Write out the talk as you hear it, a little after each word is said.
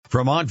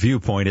Vermont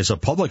Viewpoint is a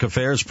public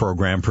affairs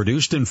program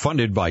produced and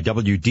funded by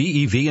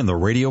WDEV and the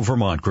Radio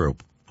Vermont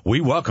Group. We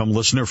welcome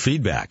listener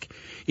feedback.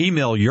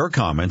 Email your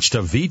comments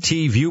to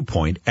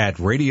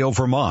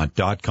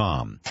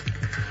vtviewpoint@radiovermont.com.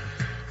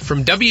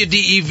 From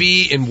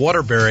WDEV in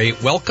Waterbury,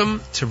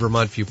 welcome to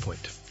Vermont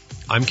Viewpoint.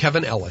 I'm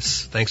Kevin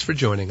Ellis. Thanks for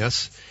joining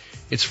us.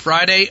 It's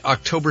Friday,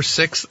 October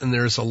 6th, and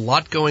there's a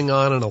lot going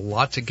on and a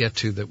lot to get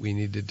to that we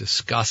need to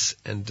discuss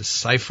and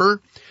decipher.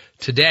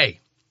 Today,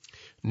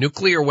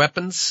 nuclear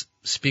weapons,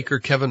 Speaker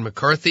Kevin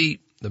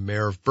McCarthy, the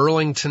Mayor of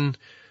Burlington,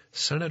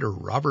 Senator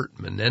Robert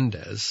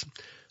Menendez,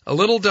 a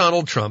little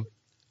Donald Trump,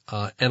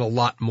 and a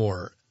lot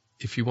more.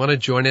 If you want to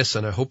join us,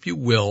 and I hope you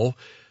will,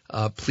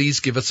 please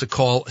give us a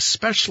call,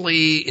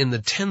 especially in the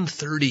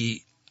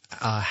 10:30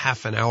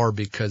 half an hour,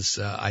 because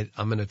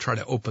I'm going to try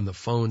to open the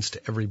phones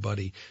to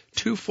everybody.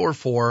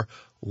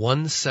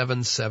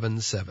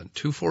 244-1777,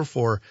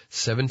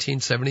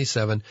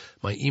 244-1777.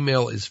 My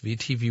email is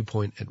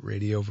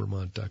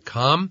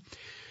vtviewpoint@radiovermont.com.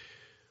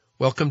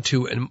 Welcome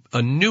to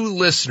a new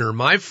listener,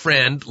 my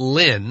friend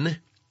Lynn,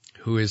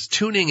 who is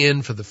tuning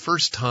in for the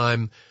first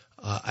time.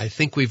 I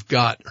think we've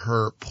got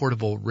her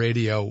portable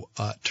radio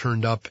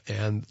turned up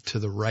and to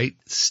the right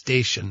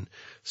station.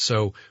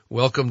 So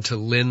welcome to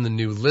Lynn, the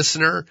new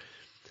listener.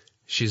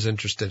 She's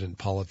interested in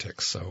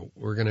politics, so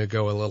we're going to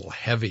go a little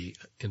heavy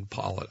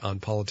on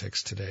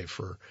politics today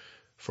for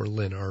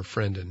Lynn, our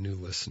friend and new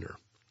listener.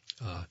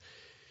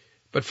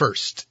 But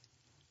first,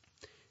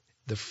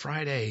 the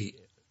Friday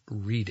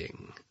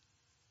reading.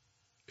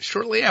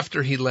 Shortly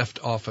after he left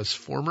office,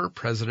 former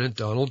President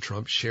Donald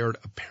Trump shared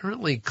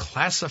apparently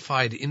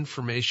classified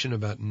information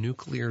about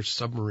nuclear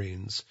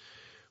submarines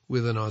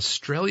with an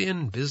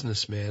Australian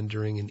businessman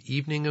during an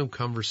evening of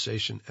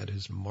conversation at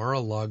his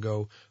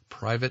Mar-a-Lago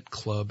private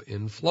club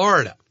in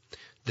Florida.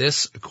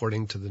 This,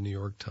 according to the New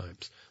York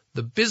Times.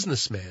 The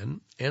businessman,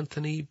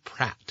 Anthony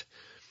Pratt,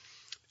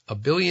 a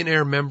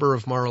billionaire member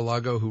of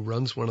Mar-a-Lago who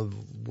runs one of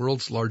the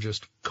world's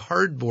largest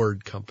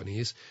cardboard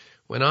companies,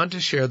 went on to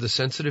share the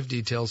sensitive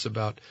details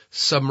about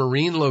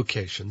submarine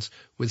locations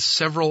with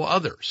several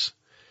others.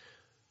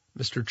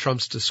 Mr.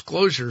 Trump's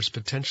disclosures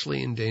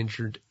potentially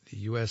endangered the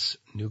U.S.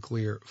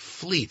 nuclear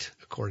fleet,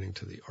 according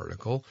to the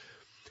article.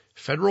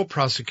 Federal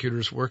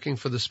prosecutors working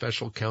for the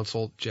special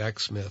counsel, Jack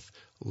Smith,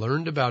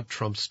 learned about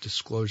Trump's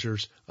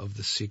disclosures of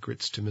the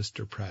secrets to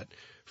Mr. Pratt,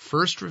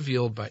 first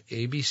revealed by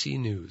ABC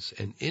News,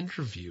 and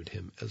interviewed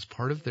him as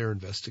part of their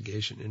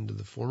investigation into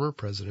the former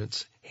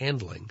president's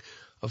handling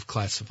of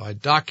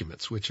classified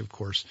documents, which, of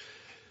course,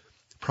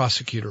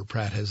 prosecutor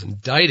Pratt has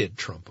indicted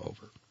Trump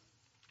over.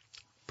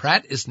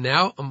 Pratt is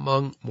now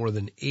among more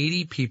than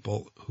 80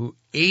 people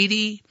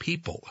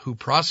who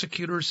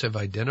prosecutors have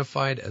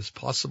identified as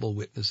possible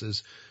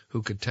witnesses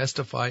who could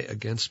testify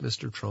against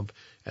Mr. Trump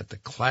at the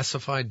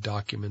classified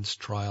documents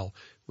trial,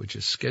 which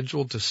is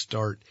scheduled to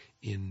start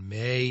in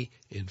May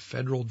in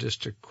federal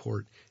district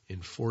court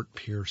in Fort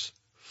Pierce,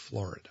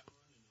 Florida.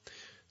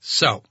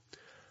 So,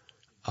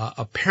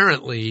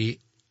 apparently,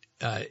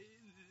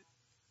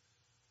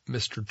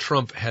 Mr.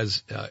 Trump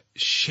has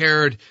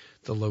shared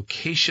the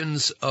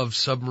locations of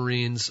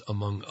submarines,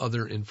 among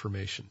other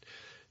information.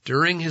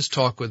 During his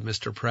talk with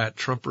Mr. Pratt,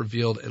 Trump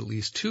revealed at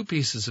least two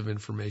pieces of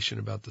information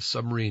about the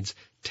submarine's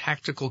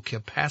tactical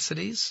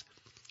capacities.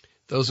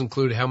 Those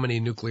include how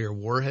many nuclear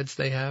warheads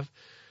they have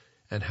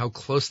and how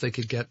close they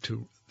could get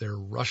to their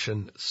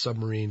Russian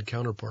submarine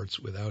counterparts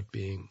without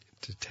being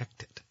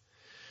detected.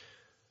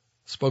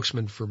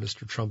 Spokesman for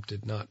Mr. Trump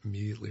did not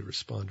immediately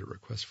respond to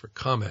requests for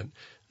comment.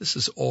 This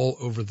is all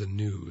over the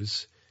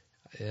news,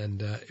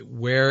 and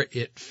where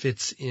it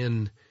fits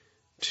in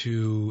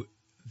to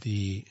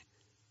the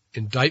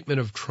indictment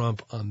of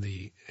Trump on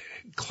the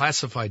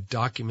classified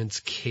documents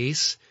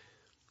case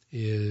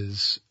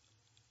is,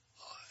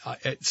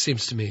 it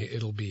seems to me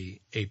it'll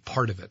be a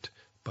part of it,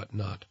 but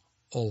not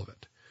all of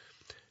it.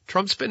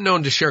 Trump's been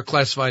known to share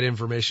classified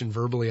information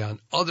verbally on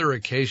other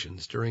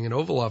occasions. During an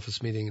Oval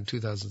Office meeting in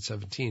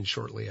 2017,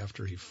 shortly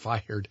after he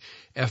fired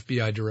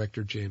FBI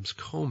Director James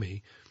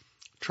Comey,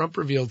 Trump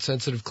revealed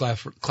sensitive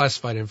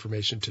classified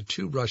information to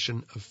two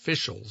Russian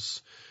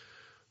officials.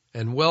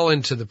 And well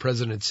into his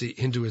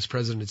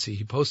presidency,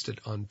 he posted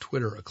on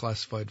Twitter a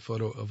classified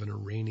photo of an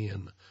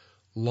Iranian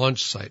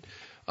launch site.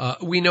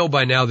 We know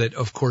by now that,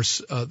 of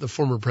course, the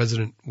former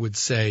president would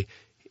say,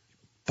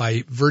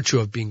 by virtue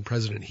of being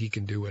president, he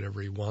can do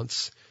whatever he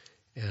wants.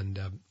 And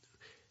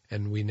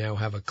we now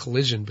have a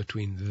collision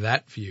between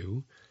that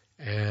view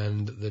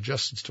and the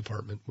Justice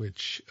Department,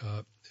 which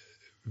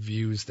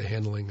views the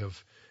handling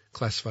of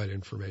classified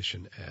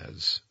information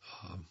as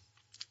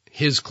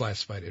his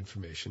classified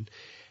information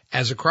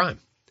as a crime.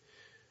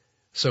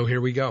 So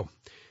here we go.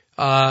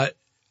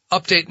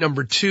 Update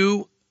number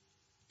 2.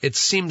 It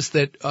seems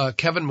that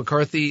Kevin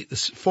McCarthy, the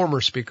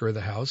former Speaker of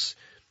the House,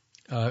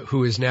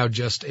 who is now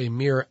just a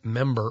mere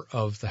member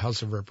of the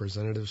House of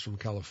Representatives from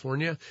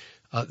California,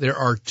 there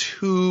are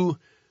two,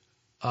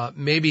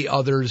 maybe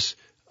others,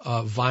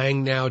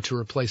 vying now to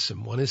replace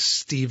him. One is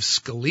Steve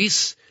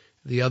Scalise,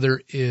 The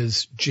other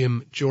is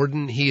Jim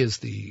Jordan. He is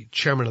the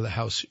chairman of the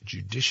House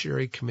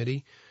Judiciary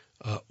Committee.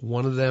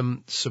 One of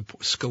them,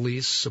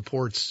 Scalise,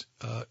 supports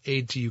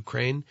aid to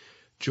Ukraine.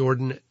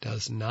 Jordan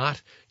does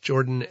not.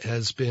 Jordan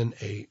has been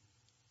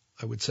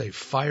I would say,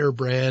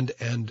 firebrand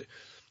and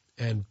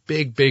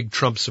big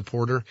Trump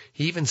supporter.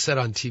 He even said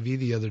on TV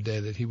the other day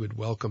that he would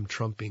welcome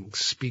Trump being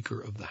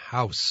Speaker of the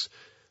House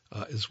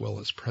as well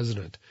as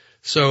President.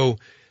 So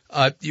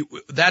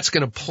that's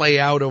going to play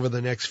out over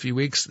the next few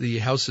weeks. The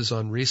House is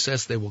on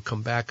recess. They will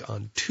come back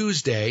on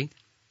Tuesday,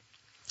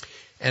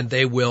 and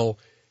they will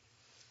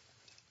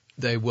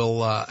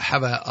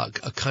have a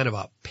kind of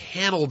a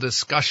panel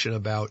discussion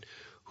about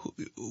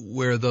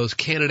where those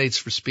candidates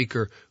for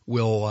Speaker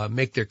will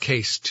make their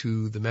case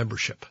to the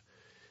membership.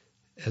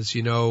 As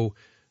you know,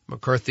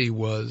 McCarthy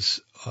was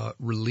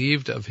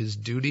relieved of his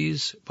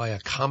duties by a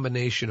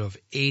combination of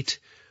 8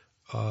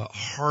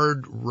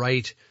 hard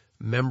right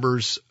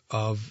members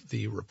of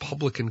the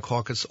Republican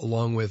caucus,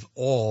 along with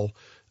all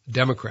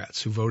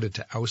Democrats who voted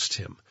to oust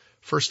him.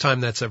 First time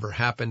that's ever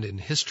happened in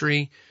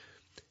history,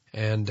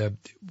 and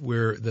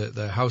where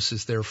the House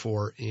is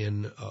therefore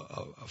in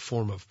a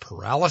form of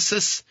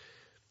paralysis.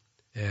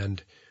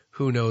 And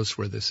who knows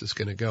where this is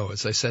going to go.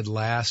 As I said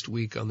last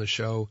week on the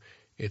show,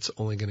 it's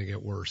only going to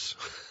get worse.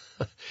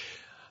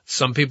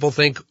 Some people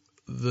think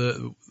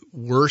the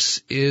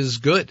worse is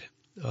good,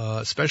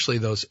 especially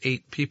those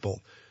 8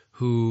 people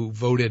who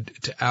voted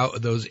to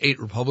out, those 8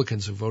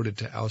 Republicans who voted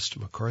to oust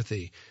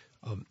McCarthy.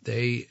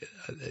 It's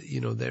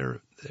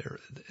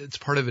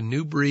part of a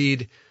new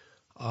breed,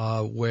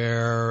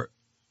 where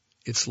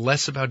it's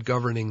less about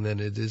governing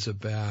than it is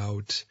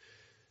about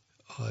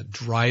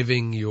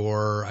driving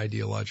your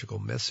ideological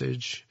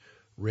message,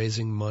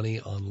 raising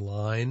money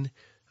online.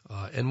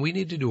 And we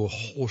need to do a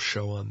whole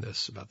show on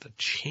this about the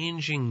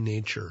changing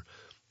nature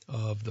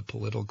of the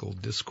political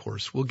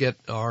discourse. We'll get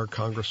our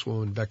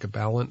Congresswoman Becca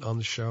Balint on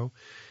the show.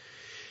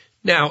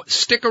 Now,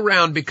 stick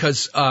around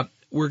because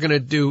we're going to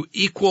do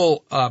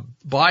equal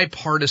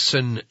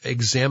bipartisan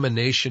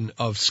examination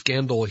of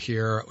scandal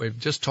here. We've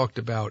just talked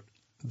about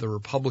the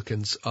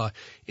Republicans.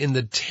 In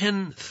the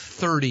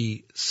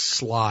 10:30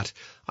 slot,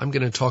 I'm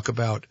going to talk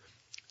about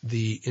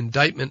the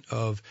indictment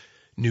of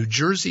New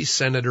Jersey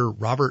Senator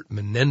Robert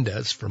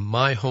Menendez from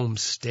my home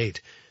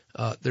state.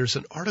 There's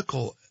an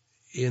article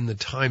in the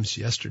Times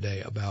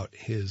yesterday about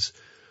his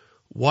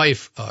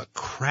wife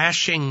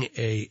crashing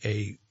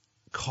a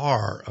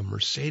car, a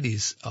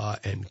Mercedes,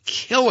 and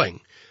killing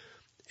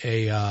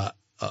a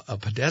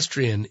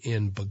pedestrian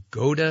in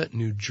Bogota,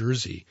 New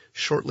Jersey,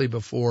 shortly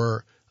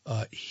before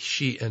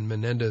she and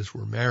Menendez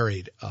were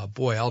married.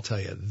 Boy, I'll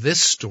tell you, this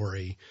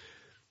story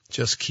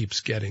just keeps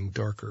getting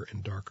darker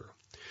and darker.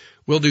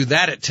 We'll do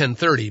that at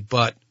 10:30,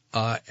 but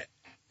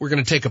we're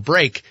going to take a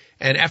break.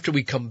 And after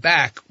we come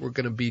back, we're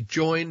going to be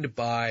joined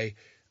by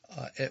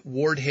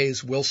Ward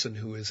Hayes Wilson,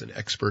 who is an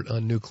expert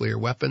on nuclear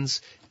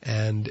weapons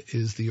and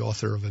is the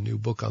author of a new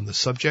book on the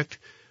subject.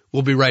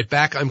 We'll be right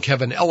back. I'm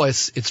Kevin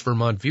Ellis. It's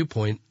Vermont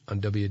Viewpoint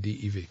on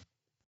WDEV.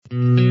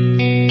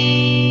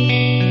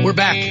 We're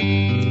back.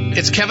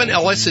 It's Kevin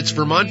Ellis. It's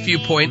Vermont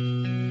Viewpoint.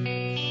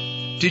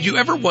 Did you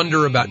ever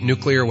wonder about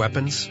nuclear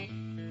weapons?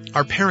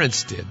 Our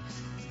parents did.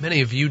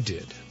 Many of you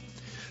did.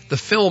 The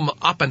film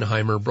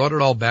Oppenheimer brought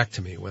it all back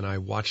to me when I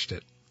watched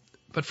it.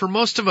 But for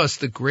most of us,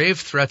 the grave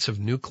threats of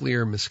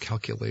nuclear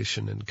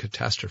miscalculation and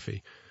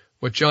catastrophe,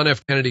 what John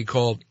F. Kennedy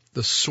called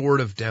the sword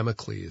of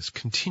Damocles,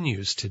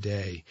 continues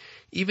today,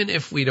 even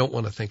if we don't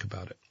want to think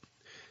about it.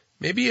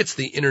 Maybe it's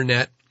the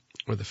internet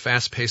or the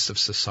fast pace of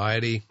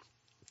society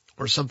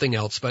or something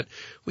else, but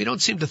we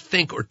don't seem to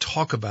think or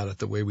talk about it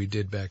the way we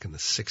did back in the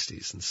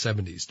 60s and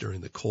 70s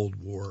during the Cold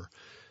War,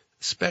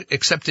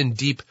 except in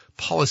deep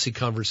policy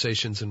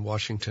conversations in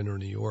Washington or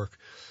New York.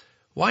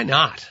 Why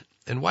not?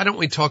 And why don't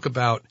we talk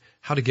about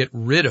how to get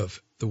rid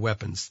of the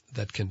weapons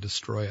that can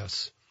destroy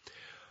us?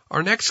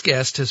 Our next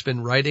guest has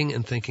been writing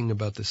and thinking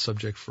about this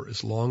subject for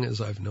as long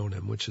as I've known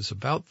him, which is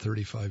about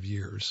 35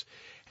 years,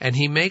 and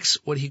he makes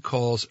what he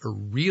calls a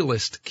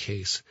realist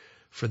case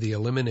for the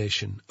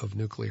elimination of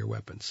nuclear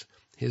weapons.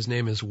 His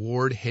name is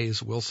Ward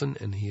Hayes Wilson,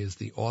 and he is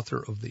the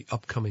author of the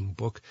upcoming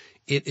book,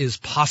 It Is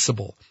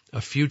Possible, A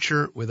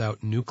Future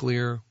Without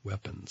Nuclear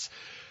Weapons.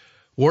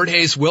 Ward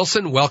Hayes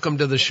Wilson, welcome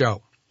to the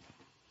show.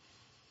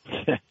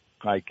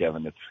 Hi,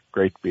 Kevin. It's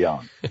great to be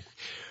on.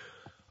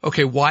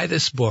 Okay, why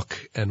this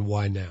book and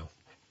why now?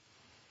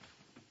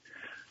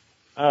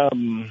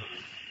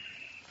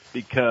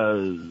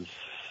 Because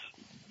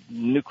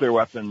nuclear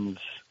weapons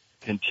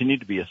continue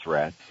to be a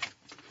threat.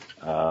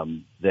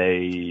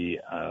 The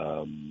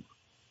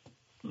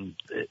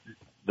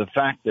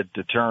fact that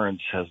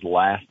deterrence has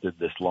lasted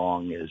this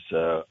long is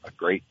a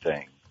great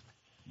thing.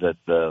 That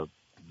the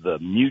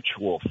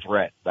mutual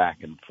threat back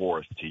and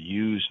forth to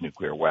use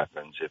nuclear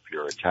weapons if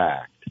you're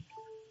attacked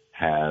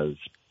has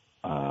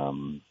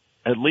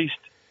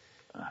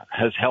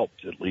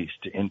helped at least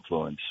to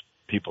influence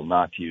people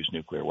not to use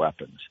nuclear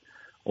weapons.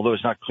 Although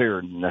it's not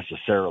clear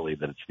necessarily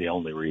that it's the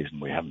only reason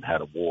we haven't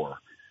had a war.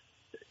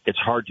 It's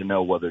hard to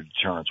know whether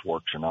deterrence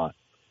works or not.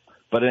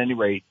 But at any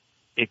rate,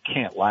 it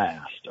can't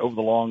last. Over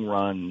the long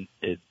run,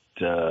 it's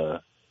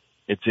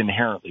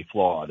inherently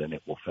flawed and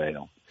it will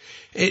fail.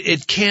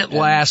 It can't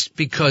last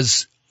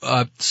because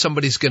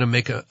somebody's going to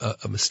make a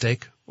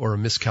mistake or a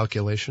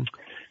miscalculation?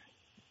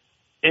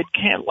 It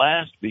can't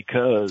last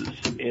because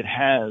it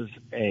has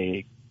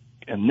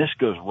and this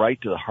goes right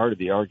to the heart of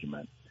the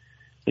argument,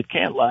 it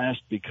can't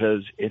last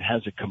because it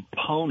has a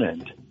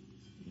component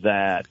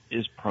that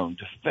is prone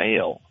to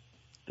fail.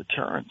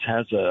 Deterrence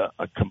has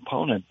a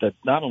component that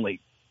not only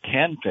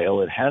can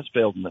fail, it has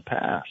failed in the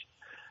past.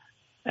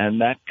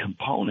 And that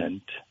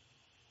component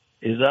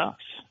is us,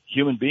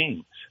 human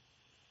beings.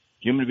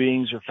 Human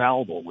beings are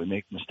fallible. We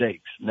make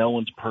mistakes. No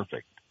one's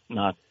perfect,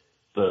 not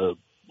the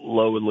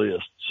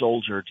lowliest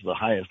soldier to the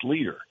highest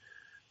leader.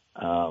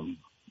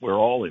 We're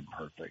all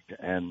imperfect.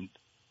 And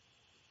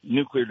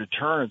nuclear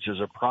deterrence is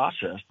a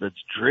process that's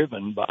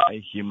driven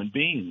by human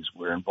beings.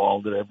 We're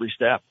involved at every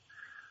step.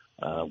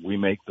 We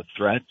make the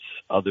threats.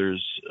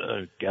 Others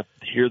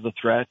hear the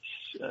threats,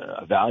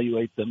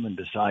 evaluate them, and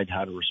decide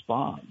how to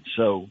respond.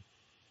 So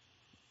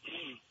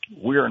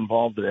we're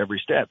involved at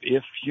every step.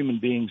 If human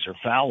beings are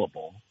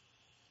fallible,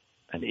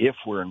 and if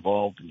we're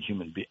involved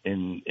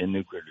in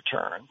nuclear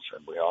deterrence,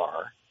 and we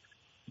are,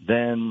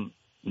 then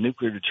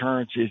nuclear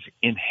deterrence is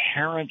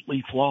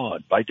inherently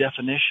flawed by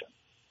definition,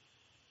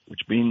 which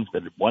means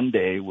that one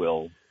day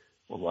we'll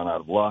run out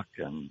of luck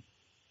and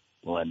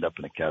we'll end up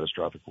in a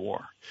catastrophic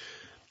war.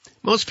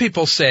 Most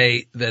people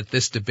say that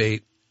this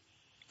debate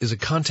is a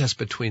contest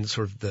between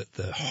sort of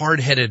the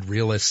hard-headed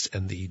realists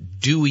and the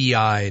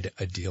dewy-eyed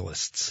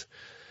idealists.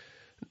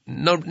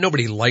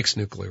 Nobody likes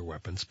nuclear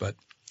weapons, but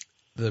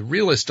the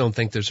realists don't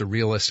think there's a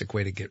realistic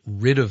way to get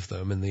rid of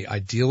them, and the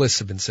idealists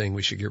have been saying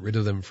we should get rid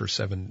of them for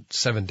seven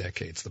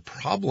decades. The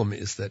problem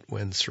is that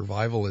when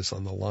survival is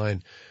on the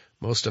line,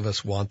 most of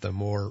us want the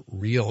more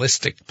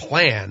realistic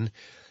plan.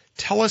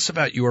 Tell us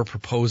about your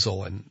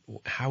proposal and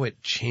how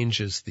it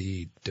changes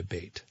the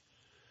debate.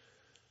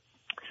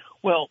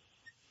 Well,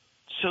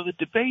 so the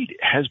debate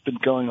has been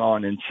going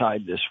on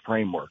inside this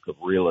framework of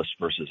realist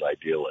versus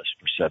idealist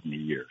for 70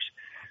 years.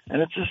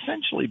 And it's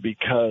essentially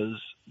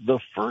because the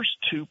first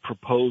two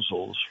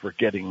proposals for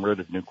getting rid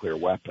of nuclear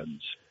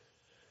weapons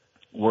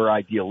were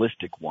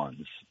idealistic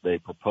ones. They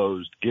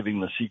proposed giving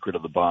the secret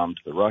of the bomb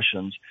to the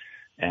Russians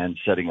and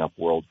setting up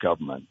world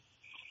government.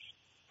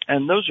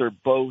 And those are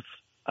both,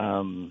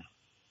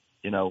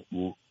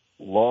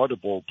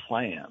 laudable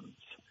plans,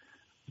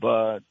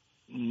 but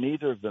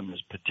neither of them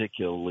is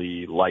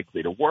particularly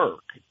likely to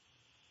work.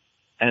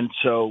 And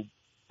so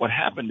what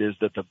happened is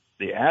that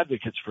the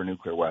advocates for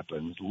nuclear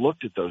weapons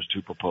looked at those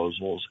two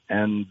proposals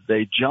and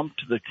they jumped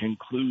to the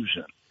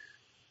conclusion,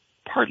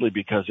 partly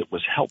because it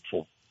was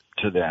helpful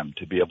to them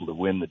to be able to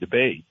win the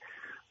debate,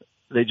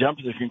 they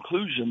jumped to the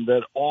conclusion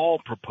that all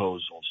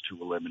proposals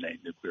to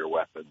eliminate nuclear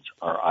weapons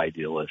are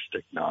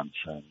idealistic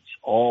nonsense.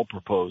 All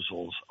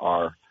proposals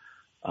are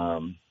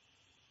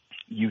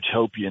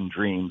utopian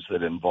dreams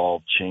that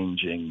involve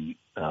changing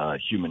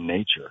human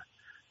nature.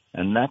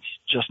 And that's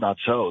just not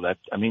so.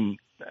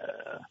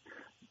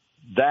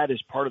 That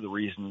is part of the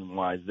reason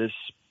why this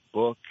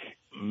book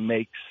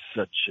makes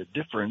such a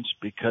difference,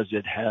 because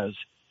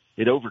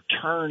it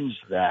overturns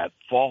that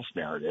false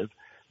narrative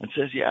and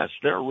says, yes,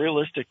 there are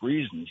realistic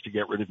reasons to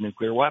get rid of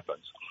nuclear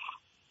weapons.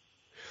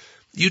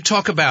 You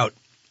talk about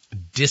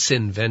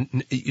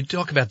you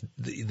talk about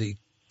the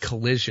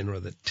collision or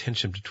the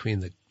tension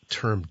between the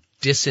term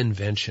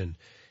disinvention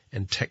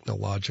and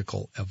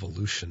technological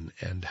evolution,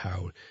 and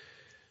how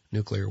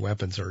nuclear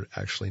weapons are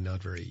actually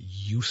not very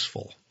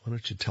useful. Why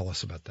don't you tell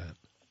us about that?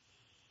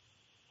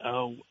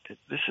 Oh,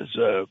 this is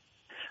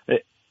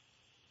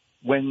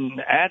when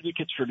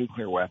advocates for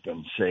nuclear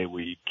weapons say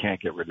we can't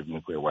get rid of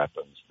nuclear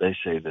weapons, they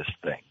say this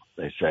thing.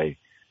 They say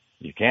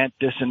you can't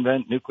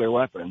disinvent nuclear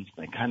weapons.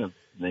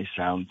 They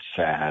sound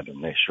sad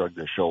and they shrug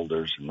their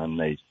shoulders, and then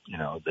they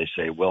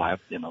say we'll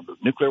have the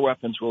nuclear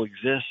weapons will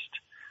exist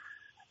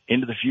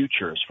into the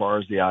future as far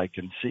as the eye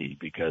can see,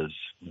 because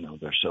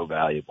they're so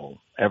valuable.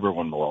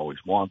 Everyone will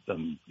always want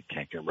them. You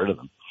can't get rid of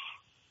them.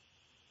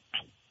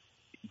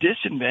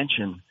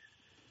 Disinvention,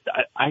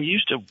 I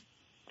used to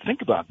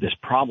think about this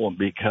problem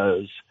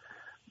because,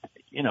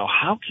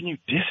 how can you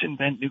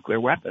disinvent nuclear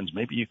weapons?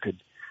 Maybe you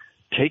could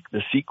take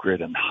the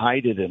secret and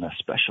hide it in a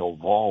special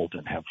vault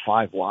and have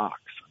 5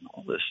 locks and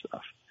all this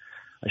stuff.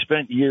 I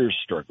spent years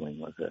struggling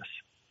with this.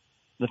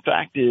 The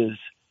fact is,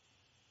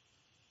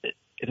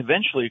 it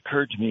eventually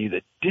occurred to me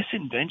that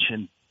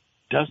disinvention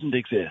doesn't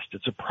exist.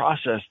 It's a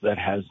process that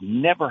has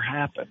never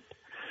happened.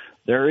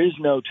 There is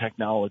no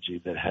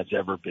technology that has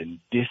ever been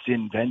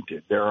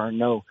disinvented. There are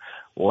no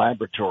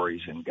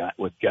laboratories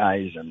with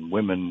guys and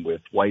women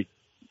with white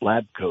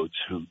lab coats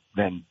who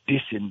then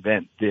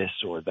disinvent this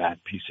or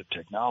that piece of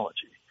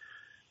technology.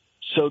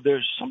 So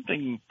there's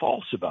something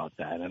false about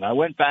that. And I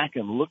went back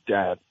and looked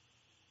at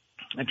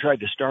and tried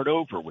to start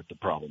over with the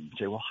problem and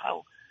say, well,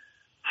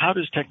 how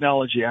does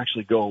technology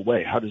actually go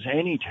away? How does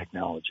any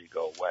technology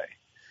go away?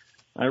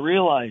 I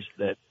realized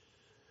that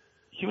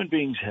human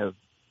beings have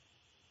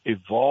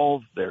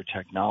evolved their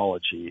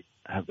technology,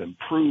 have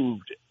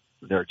improved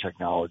their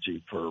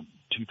technology for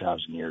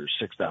 2,000 years,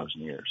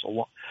 6,000 years.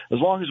 As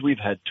long as we've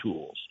had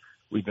tools,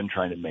 we've been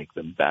trying to make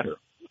them better.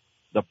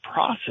 The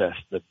process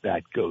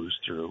that goes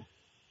through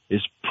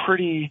is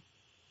pretty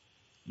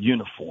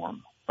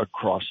uniform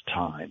across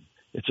time.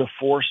 It's a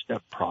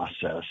 4-step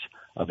process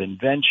of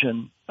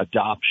invention,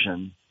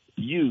 adoption,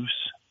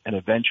 use, and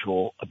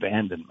eventual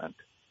abandonment.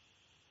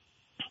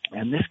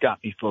 And this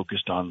got me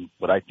focused on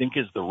what I think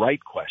is the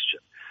right question.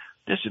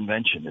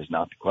 Disinvention is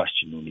not the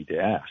question you need to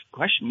ask. The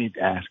question you need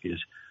to ask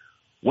is,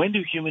 when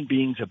do human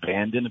beings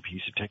abandon a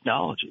piece of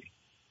technology?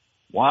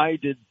 Why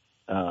did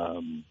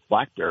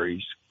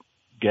BlackBerries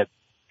get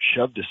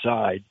shoved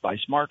aside by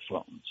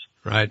smartphones?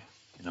 Right.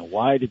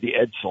 Why did the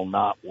Edsel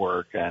not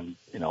work and,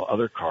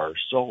 other cars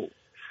sold?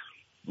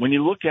 When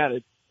you look at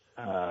it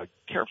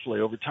carefully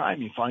over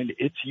time, you find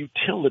its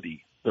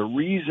utility. The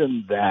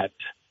reason that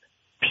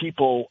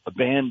people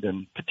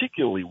abandon,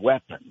 particularly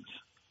weapons,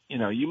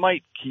 you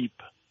might keep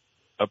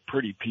a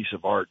pretty piece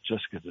of art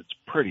just because it's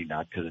pretty,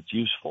 not because it's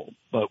useful.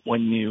 But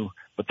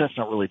that's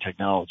not really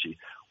technology.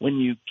 When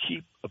you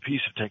keep a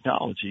piece of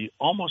technology,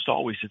 almost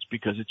always it's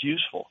because it's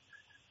useful.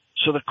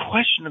 So the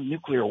question of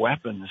nuclear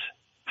weapons,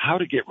 how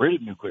to get rid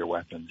of nuclear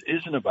weapons,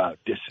 isn't about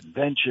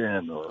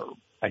disinvention or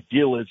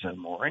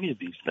idealism or any of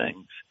these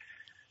things.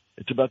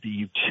 It's about the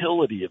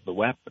utility of the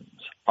weapons.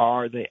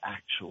 Are they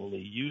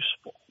actually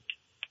useful?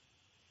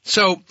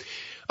 So,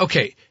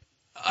 okay,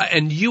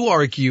 and you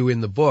argue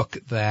in the book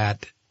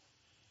that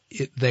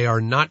they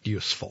are not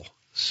useful.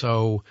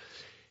 So,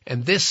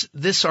 and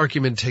this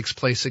argument takes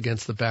place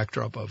against the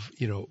backdrop of,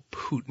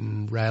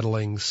 Putin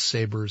rattling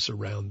sabers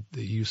around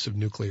the use of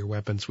nuclear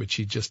weapons, which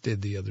he just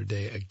did the other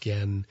day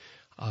again.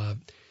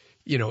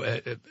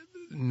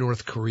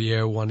 North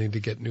Korea wanting to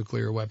get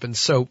nuclear weapons.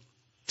 So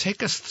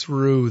take us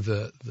through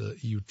the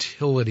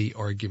utility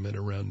argument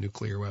around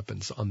nuclear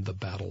weapons on the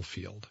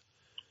battlefield.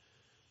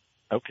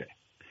 Okay.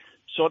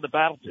 So on the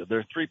battlefield, there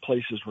are 3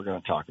 places we're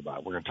going to talk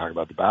about. We're going to talk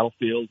about the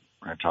battlefield.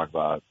 We're going to talk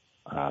about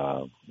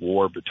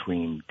war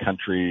between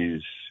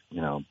countries,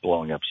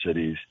 blowing up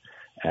cities,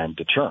 and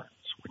deterrence,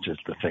 which is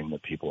the thing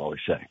that people always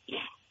say.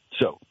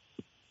 So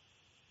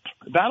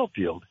the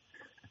battlefield,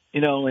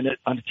 on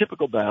a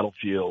typical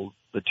battlefield,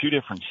 the 2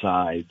 different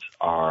sides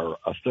are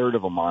a third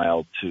of a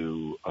mile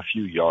to a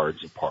few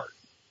yards apart.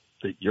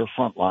 Your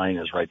front line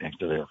is right next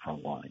to their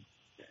front line.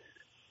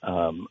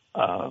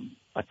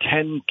 A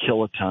 10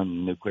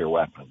 kiloton nuclear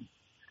weapon,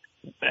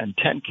 and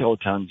 10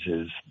 kilotons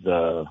is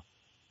the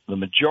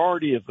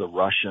majority of the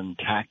Russian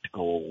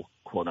tactical,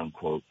 quote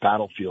unquote,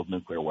 battlefield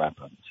nuclear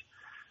weapons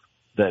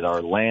that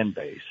are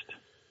land-based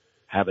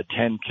have a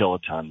 10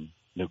 kiloton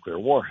nuclear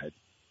warhead.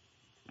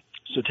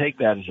 So take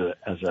that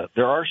as a,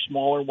 there are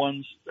smaller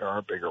ones, there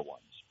are bigger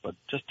ones, but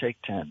just take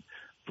 10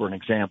 for an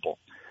example.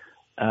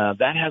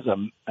 That has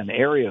an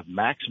area of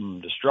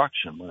maximum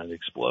destruction when it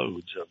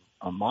explodes of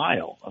a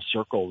mile, a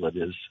circle that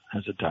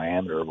has a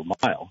diameter of a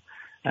mile,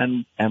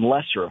 and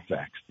lesser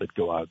effects that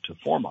go out to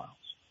 4 miles.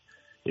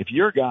 If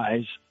your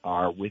guys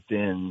are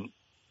within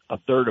a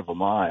third of a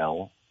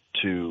mile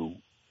to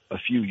a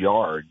few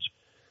yards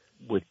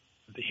with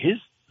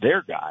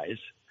their guys,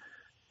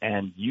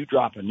 and you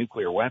drop a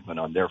nuclear weapon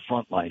on their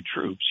frontline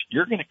troops,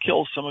 you're going to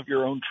kill some of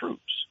your own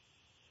troops.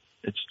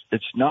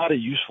 It's not a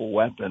useful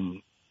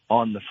weapon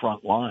on the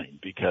front line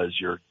because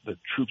the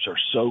troops are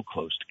so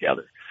close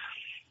together.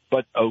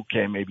 But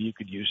okay, maybe you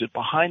could use it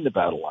behind the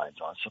battle lines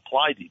on a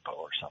supply depot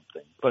or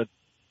something. But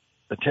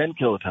a 10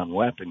 kiloton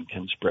weapon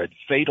can spread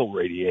fatal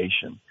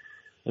radiation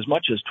as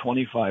much as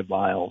 25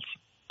 miles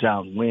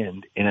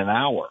downwind in an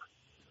hour.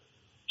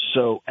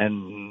 So,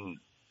 and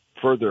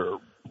further,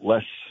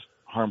 less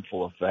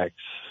harmful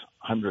effects,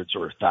 hundreds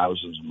or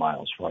thousands of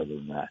miles farther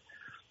than that.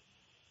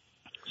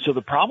 So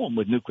the problem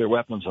with nuclear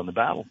weapons on the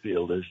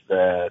battlefield is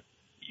that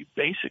you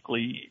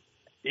basically,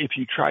 if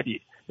you try to,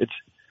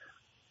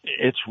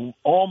 it's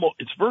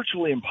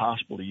virtually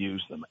impossible to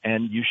use them,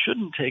 and you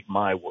shouldn't take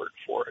my word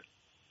for it.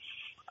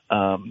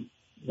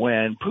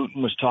 When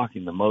Putin was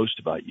talking the most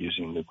about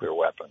using nuclear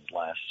weapons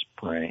last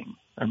spring,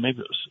 or maybe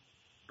it was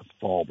the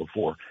fall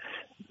before,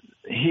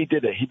 he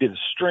did a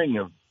string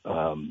of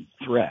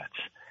threats,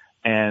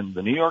 and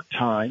the New York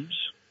Times,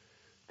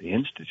 the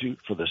Institute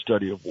for the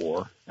Study of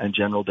War, and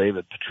General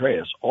David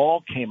Petraeus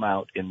all came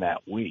out in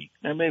that week.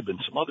 There may have been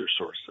some other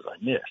sources that I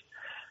missed,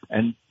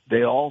 and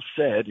they all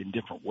said in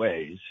different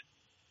ways,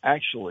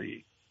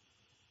 actually,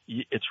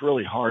 it's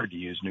really hard to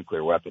use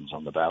nuclear weapons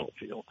on the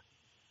battlefield.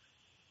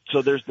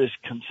 So there's this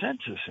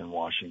consensus in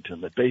Washington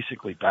that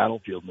basically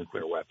battlefield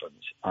nuclear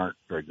weapons aren't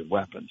very good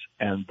weapons.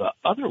 And the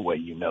other way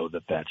you know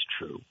that that's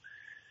true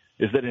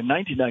is that in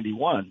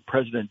 1991,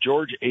 President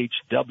George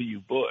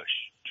H.W.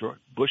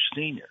 Bush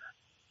Sr.,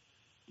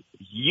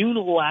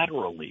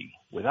 unilaterally,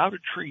 without a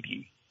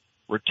treaty,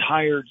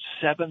 retired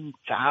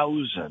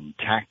 7,000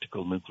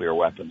 tactical nuclear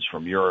weapons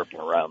from Europe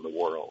and around the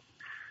world.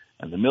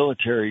 And the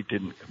military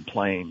didn't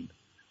complain.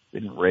 They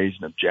didn't raise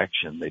an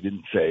objection. They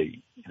didn't say,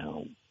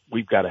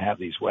 we've got to have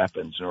these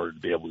weapons in order to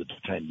be able to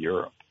defend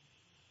Europe.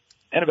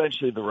 And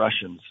eventually the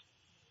Russians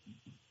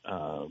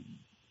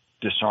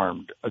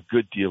disarmed a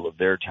good deal of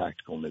their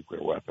tactical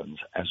nuclear weapons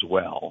as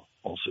well,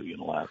 also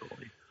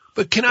unilaterally.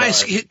 But can I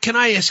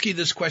ask you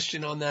this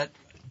question on that?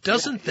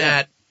 Doesn't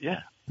that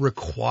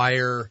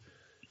require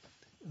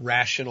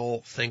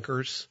rational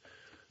thinkers?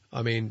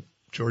 I mean,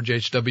 George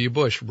H.W.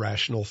 Bush,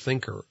 rational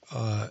thinker.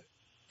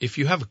 If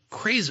you have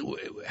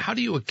how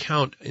do you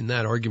account in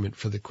that argument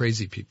for the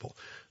crazy people?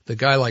 The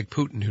guy like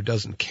Putin who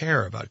doesn't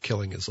care about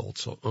killing his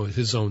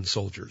own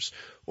soldiers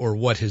or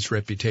what his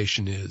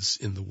reputation is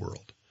in the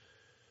world.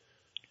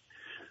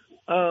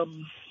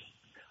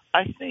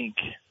 I think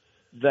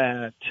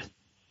that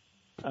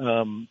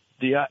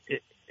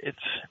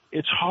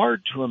it's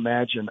hard to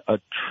imagine a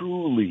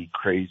truly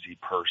crazy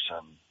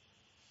person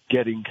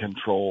getting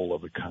control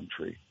of a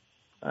country,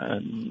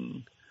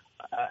 and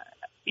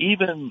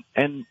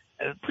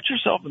put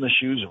yourself in the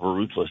shoes of a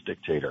ruthless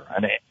dictator,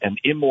 an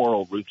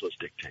immoral, ruthless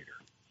dictator.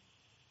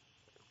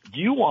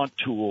 You want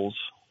tools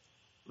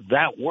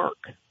that work.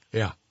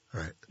 Yeah,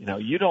 right.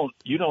 You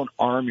don't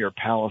arm your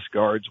palace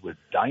guards with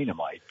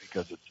dynamite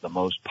because it's the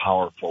most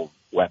powerful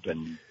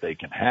weapon they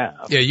can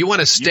have. Yeah, you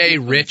want to stay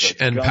rich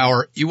and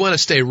power. You want to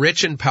stay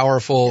rich and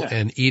powerful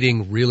and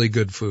eating really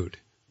good food.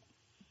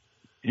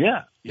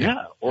 Yeah.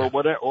 Or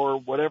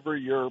whatever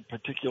your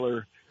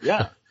particular.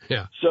 Yeah.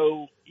 Yeah.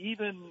 So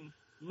even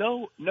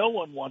no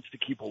one wants to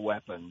keep a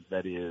weapon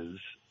that is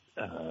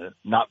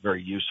not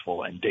very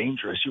useful and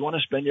dangerous. You want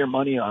to spend your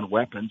money on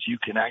weapons you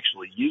can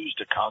actually use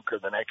to conquer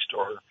the next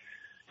door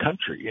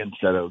country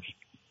instead of.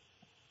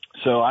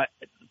 So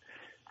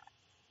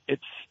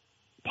it's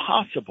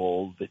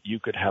possible that you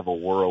could have a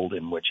world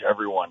in which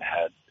everyone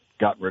had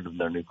gotten rid of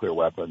their nuclear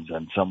weapons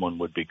and someone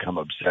would become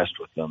obsessed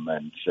with them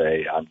and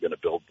say, I'm going to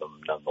build them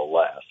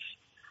nonetheless.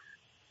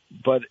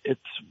 But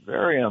it's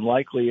very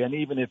unlikely. And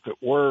even if it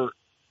were,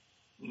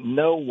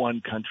 no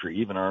one country,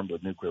 even armed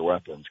with nuclear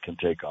weapons, can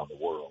take on the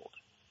world.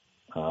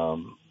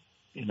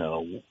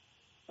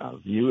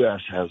 The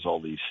U.S. has all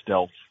these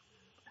stealth.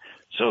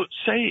 So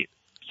say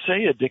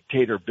a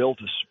dictator built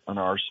an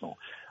arsenal.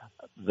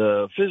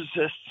 The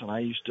physicists, and I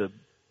used to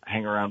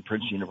hang around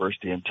Princeton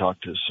University and talk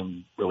to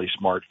some really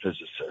smart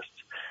physicists.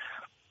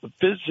 The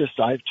physicists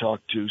I've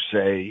talked to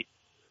say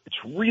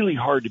it's really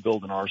hard to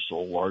build an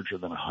arsenal larger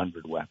than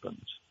 100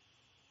 weapons.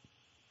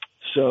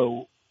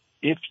 So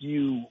if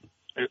you,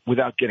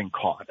 without getting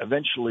caught,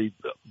 eventually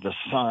the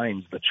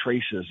signs, the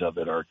traces of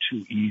it are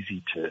too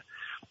easy to,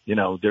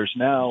 there's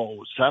now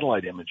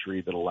satellite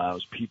imagery that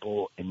allows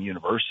people in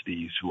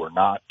universities who are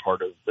not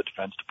part of the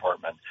Defense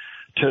Department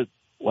to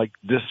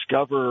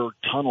discover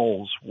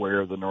tunnels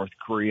where the North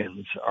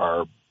Koreans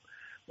are,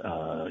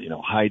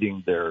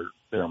 hiding their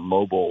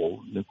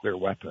mobile nuclear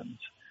weapons.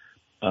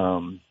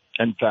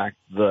 In fact,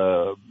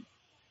 the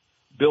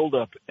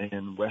buildup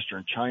in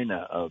Western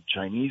China of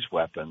Chinese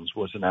weapons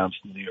was announced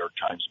in the New York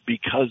Times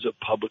because of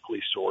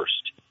publicly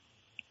sourced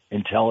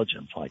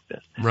intelligence like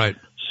this. Right.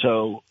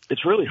 So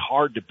it's really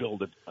hard to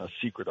build a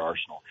secret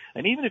arsenal.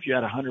 And even if you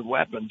had 100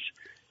 weapons,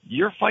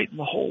 you're fighting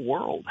the whole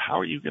world. How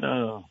are you going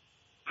to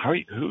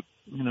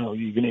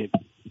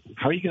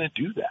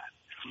do that?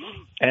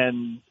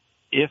 And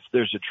if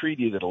there's a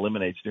treaty that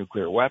eliminates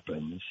nuclear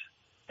weapons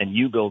and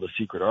you build a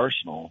secret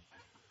arsenal,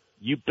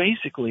 you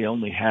basically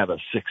only have a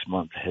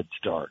 6-month head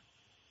start,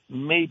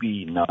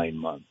 maybe 9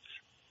 months.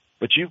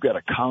 But you've got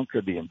to conquer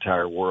the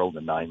entire world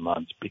in 9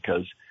 months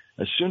because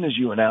as soon as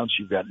you announce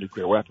you've got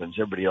nuclear weapons,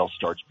 everybody else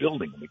starts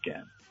building them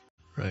again.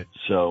 Right.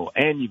 So,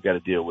 and you've got to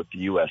deal with the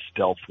U.S.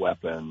 stealth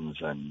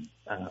weapons and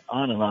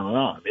on and on and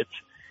on.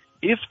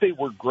 If they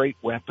were great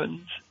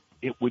weapons,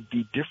 it would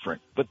be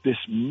different. But this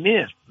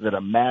myth that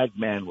a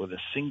madman with a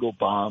single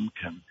bomb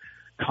can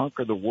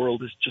conquer the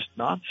world is just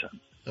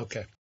nonsense.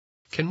 Okay.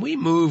 Can we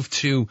move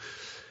to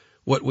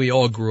what we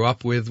all grew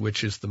up with,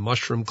 which is the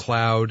mushroom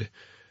cloud,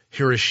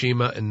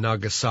 Hiroshima and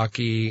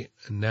Nagasaki,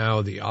 and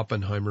now the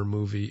Oppenheimer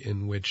movie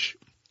in which,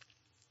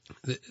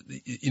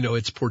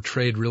 it's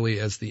portrayed really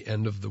as the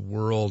end of the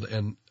world.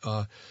 And,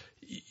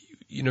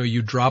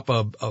 you drop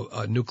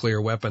a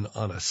nuclear weapon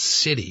on a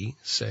city,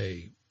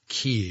 say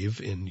Kyiv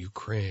in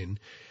Ukraine,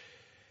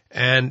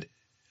 and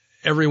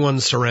everyone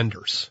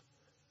surrenders.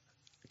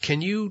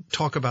 Can you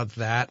talk about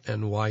that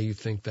and why you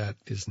think that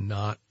is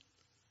not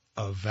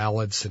a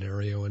valid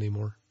scenario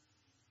anymore?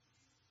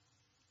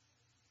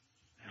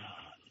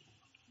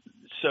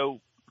 So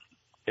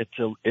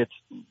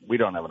we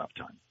don't have enough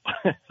time.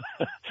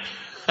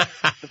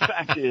 The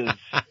fact is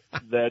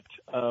that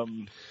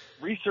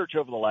research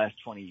over the last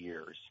 20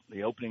 years,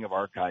 the opening of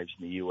archives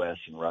in the U.S.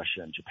 and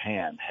Russia and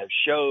Japan, have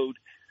showed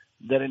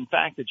that, in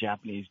fact, the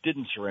Japanese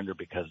didn't surrender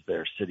because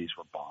their cities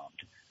were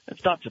bombed.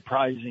 It's not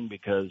surprising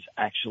because,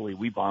 actually,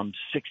 we bombed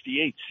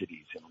 68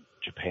 cities in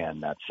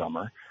Japan that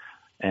summer.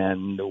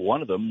 And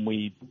one of them,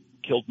 we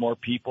killed more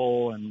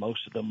people, and some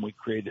of them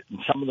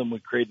we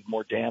created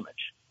more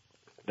damage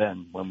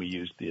than when we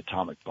used the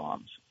atomic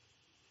bombs.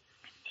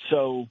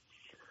 So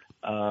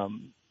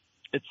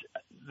it's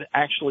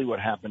actually what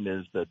happened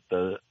is that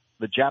the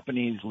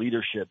Japanese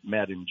leadership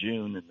met in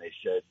June, and they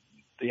said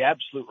the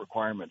absolute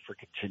requirement for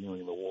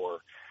continuing the war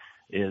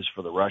is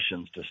for the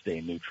Russians to stay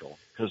neutral,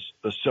 because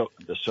the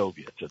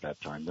Soviets at that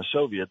time, the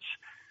Soviets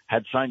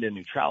had signed a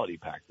neutrality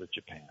pact with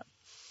Japan.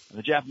 And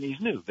the Japanese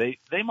knew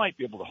they might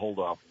be able to hold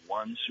off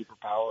one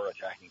superpower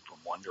attacking from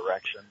one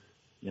direction,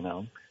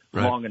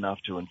 Right. long enough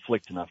to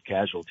inflict enough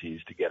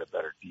casualties to get a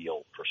better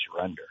deal for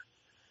surrender.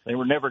 They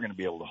were never going to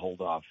be able to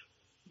hold off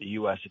the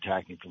U.S.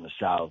 attacking from the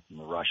south and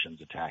the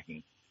Russians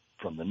attacking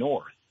from the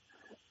north.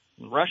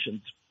 When the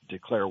Russians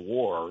declare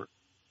war,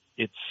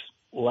 it's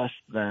less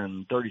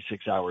than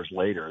 36 hours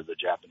later the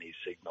Japanese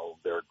signal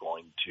they're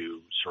going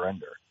to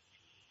surrender.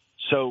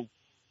 So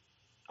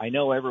I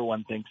know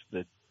everyone thinks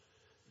that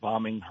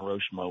bombing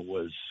Hiroshima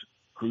was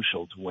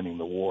crucial to winning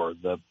the war.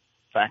 The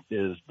fact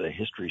is, the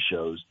history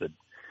shows that,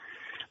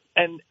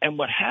 and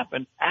what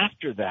happened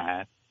after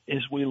that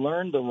is we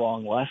learned the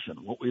wrong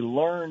lesson. What we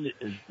learned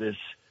is this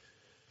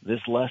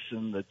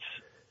lesson that's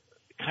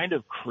kind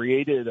of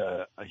created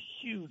a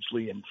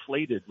hugely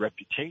inflated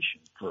reputation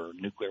for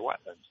nuclear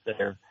weapons.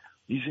 They're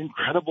these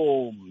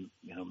incredible,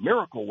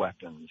 miracle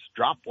weapons.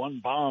 Drop one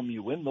bomb,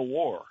 you win the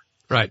war.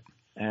 Right.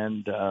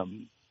 And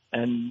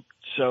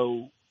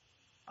so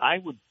I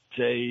would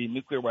say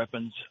nuclear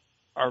weapons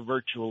are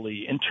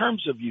virtually, in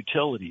terms of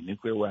utility,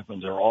 nuclear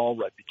weapons are all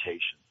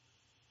reputation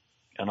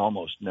and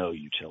almost no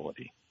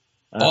utility.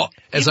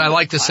 As I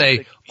like to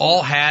say,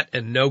 all hat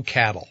and no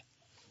cattle.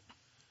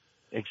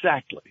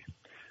 Exactly.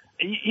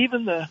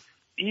 Even the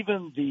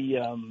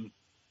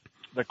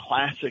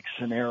classic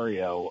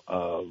scenario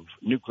of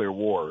nuclear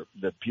war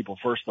that people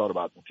first thought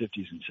about in the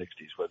 50s and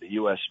 60s, where the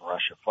U.S. and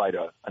Russia fight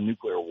a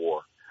nuclear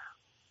war.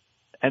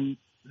 And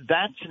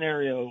that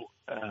scenario,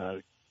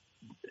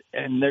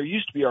 and there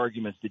used to be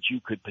arguments that you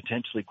could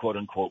potentially, quote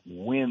unquote,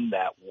 win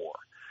that war.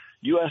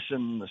 U.S.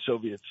 and the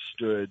Soviets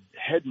stood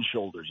head and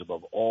shoulders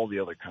above all the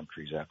other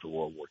countries after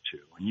World War II.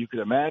 And you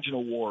could imagine a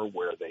war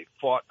where they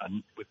fought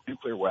with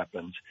nuclear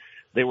weapons.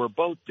 They were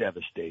both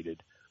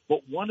devastated,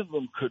 but one of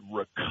them could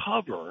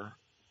recover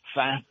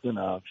fast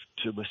enough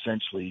to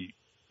essentially,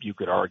 you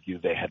could argue,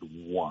 they had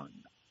won.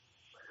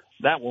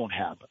 That won't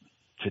happen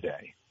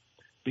today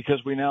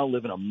because we now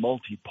live in a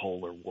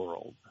multipolar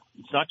world.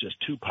 It's not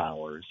just two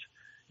powers.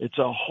 It's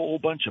a whole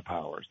bunch of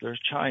powers. There's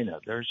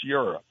China. There's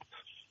Europe.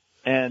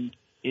 And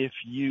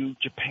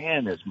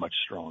Japan is much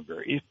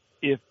stronger.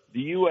 If the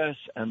U.S.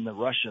 and the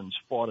Russians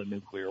fought a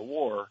nuclear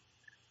war,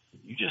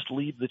 you just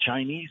leave the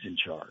Chinese in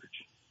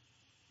charge.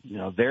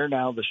 They're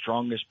now the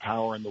strongest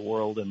power in the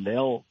world, and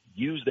they'll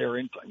use their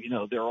influence.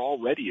 They're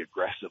already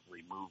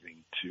aggressively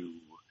moving to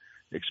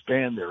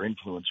expand their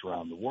influence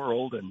around the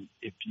world. And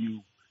if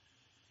you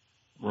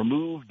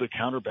remove the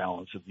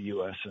counterbalance of the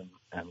U.S.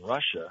 and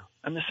Russia,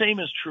 and the same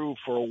is true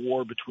for a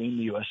war between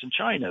the U.S. and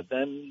China,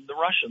 then the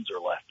Russians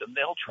are left, and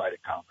they'll try to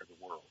conquer the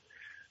world.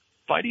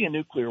 Fighting a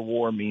nuclear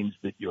war means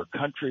that your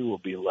country will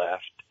be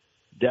left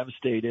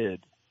devastated,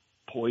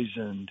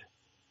 poisoned,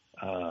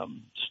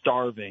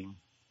 starving,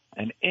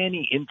 and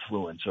any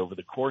influence over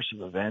the course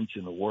of events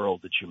in the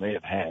world that you may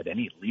have had,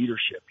 any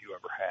leadership you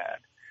ever had,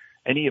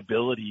 any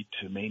ability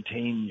to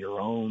maintain your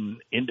own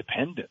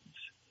independence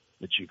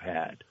that you've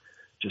had,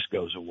 just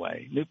goes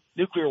away.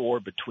 Nuclear war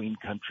between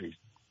countries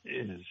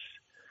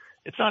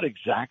it's not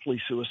exactly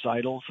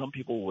suicidal. Some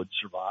people would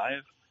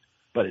survive,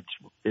 but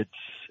it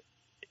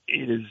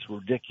is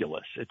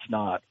ridiculous. It's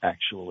not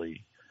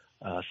actually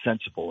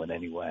sensible in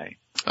any way.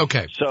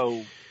 Okay.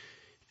 So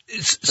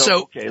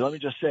okay, let me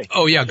just say.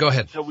 Oh yeah, go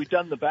ahead. So we've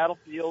done the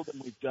battlefield,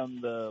 and we've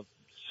done the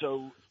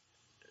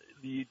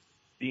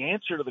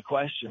answer to the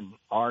question,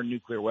 are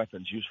nuclear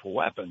weapons useful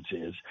weapons,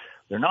 is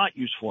they're not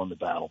useful in the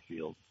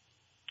battlefield.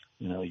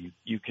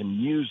 You can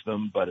use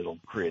them, but it'll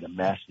create a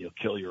mess. You'll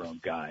kill your own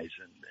guys,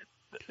 and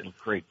it'll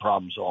create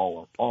problems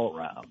all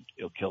around.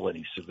 You'll kill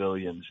any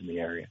civilians in the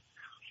area.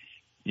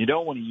 You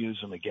don't want to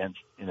use them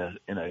in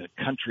a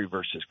country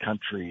versus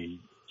country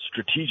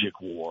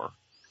strategic war,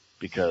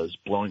 because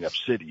blowing up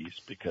cities,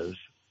 because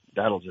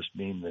that'll just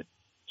mean that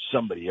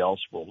somebody else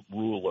will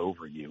rule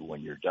over you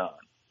when you're done.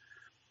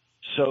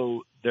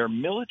 So their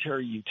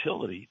military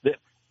utility, that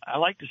I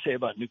like to say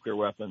about nuclear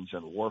weapons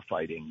and war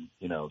fighting,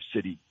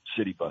 city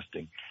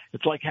busting,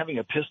 it's like having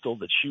a pistol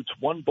that shoots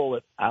one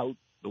bullet out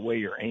the way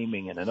you're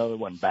aiming and another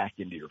one back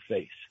into your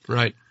face.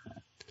 Right.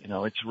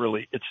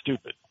 It's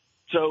stupid.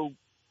 So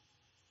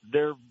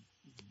their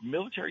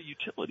military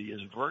utility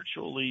is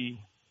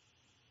virtually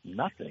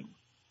nothing.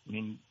 I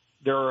mean,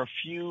 there are a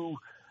few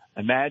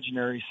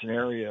imaginary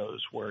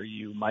scenarios where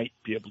you might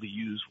be able to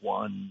use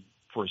one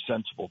for a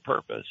sensible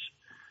purpose,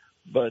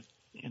 but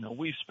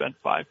we've spent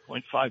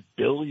 $5.5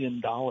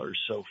 billion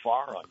so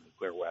far on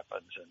nuclear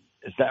weapons, and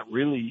is that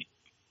really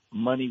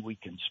money we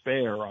can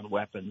spare on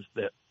weapons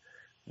that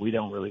we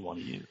don't really want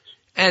to use?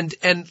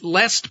 And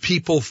lest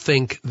people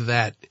think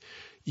that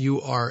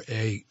you are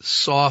a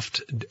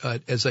soft,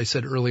 as I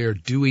said earlier,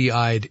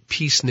 dewy-eyed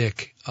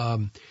peacenik,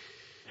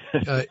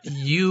 that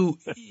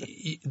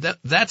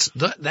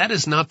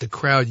is not the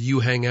crowd you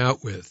hang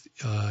out with.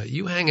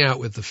 You hang out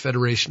with the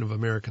Federation of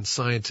American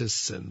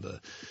Scientists and the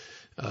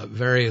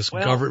various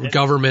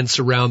governments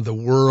around the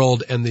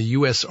world and the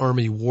U.S.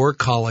 Army War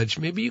College.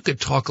 Maybe you could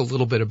talk a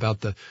little bit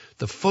about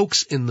the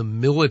folks in the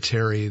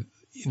military,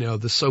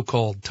 the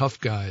so-called tough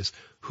guys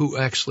who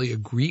actually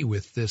agree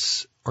with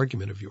this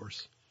argument of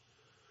yours.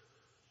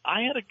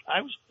 I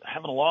was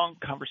having a long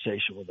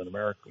conversation with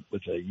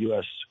a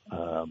U.S.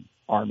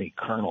 Army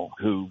colonel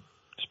who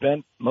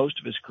spent most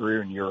of his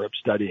career in Europe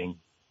studying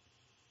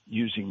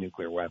using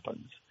nuclear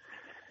weapons.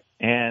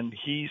 And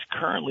he's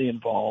currently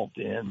involved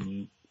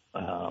in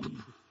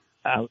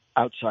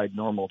outside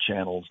normal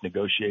channels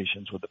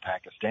negotiations with the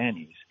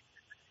Pakistanis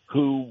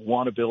who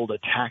want to build a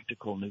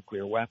tactical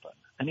nuclear weapon.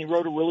 And he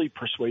wrote a really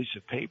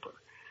persuasive paper.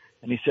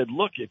 And he said,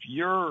 look, if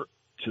you're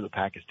to the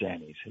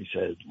Pakistanis, he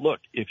said, look,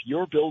 if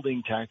you're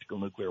building tactical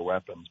nuclear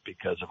weapons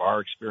because of our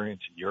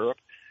experience in Europe,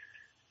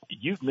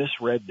 you've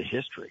misread the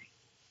history.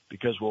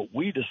 Because what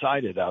we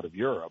decided out of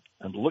Europe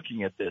and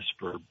looking at this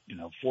for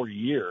 40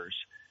 years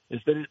is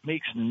that it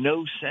makes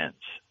no sense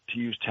to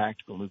use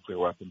tactical nuclear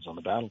weapons on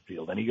the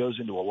battlefield. And he goes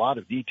into a lot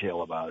of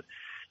detail about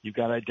you've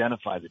got to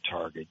identify the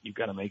target. You've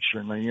got to make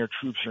sure none of your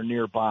troops are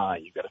nearby.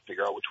 You've got to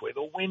figure out which way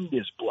the wind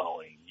is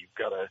blowing. You've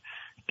got to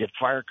get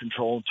fire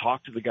control and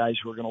talk to the guys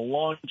who are going to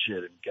launch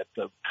it and get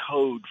the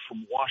code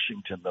from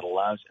Washington that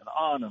allows, and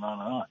on and on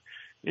and on.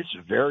 It's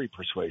very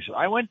persuasive.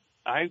 I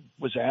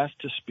was asked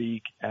to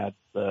speak at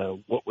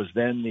what was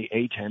then the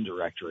A-10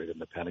 Directorate in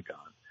the Pentagon,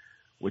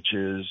 which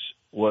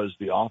was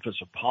the Office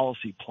of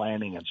Policy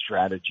Planning and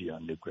Strategy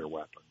on Nuclear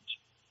Weapons.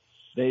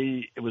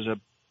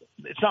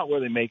 It's not where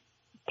they make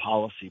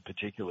policy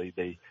particularly.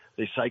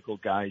 They cycle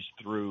guys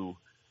through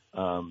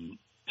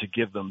to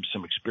give them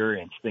some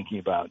experience thinking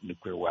about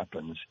nuclear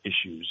weapons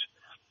issues.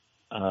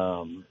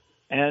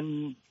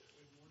 And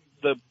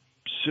the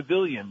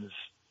civilians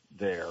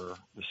there,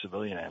 the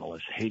civilian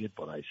analysts, hated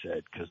what I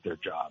said because their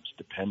jobs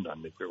depend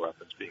on nuclear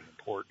weapons being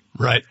important.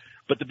 Right.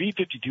 But the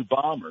B-52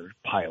 bomber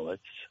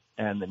pilots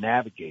and the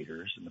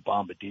navigators and the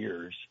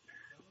bombardiers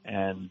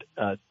and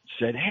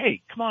said,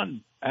 hey, come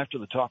on, after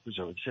the talk was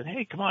over, they said,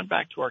 hey, come on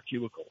back to our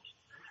cubicles.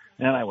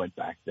 And I went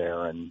back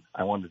there and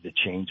I wanted to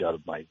change out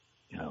of my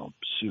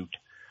suit.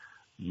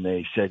 And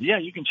they said, yeah,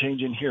 you can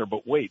change in here,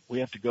 but wait, we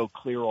have to go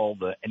clear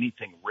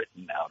anything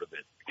written out of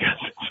it because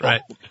it's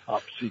right. all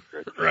top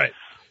secret. Right.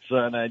 So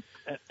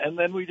and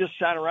then we just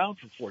sat around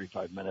for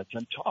 45 minutes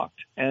and talked.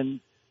 And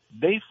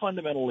they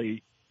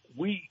fundamentally,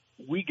 we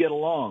get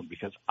along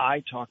because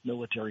I talk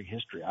military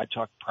history. I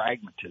talk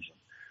pragmatism.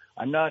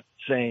 I'm not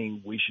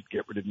saying we should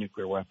get rid of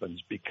nuclear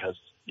weapons because,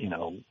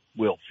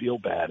 we'll feel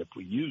bad if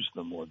we use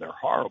them or they're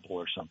horrible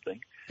or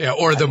something. Yeah,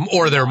 or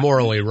they're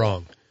morally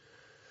wrong.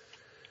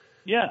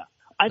 Yeah,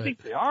 I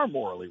think they are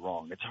morally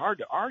wrong. It's hard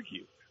to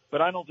argue,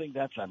 but I don't think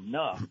that's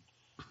enough.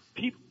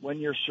 When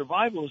your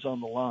survival is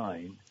on the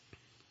line,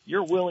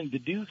 you're willing to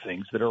do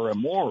things that are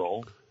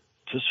immoral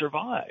to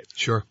survive.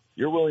 Sure.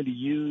 You're willing to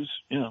use,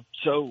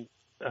 so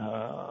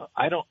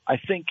I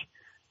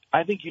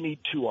think you need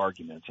two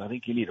arguments. I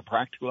think you need a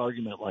practical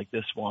argument like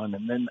this one,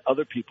 and then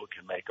other people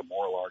can make a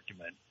moral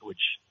argument,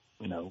 which,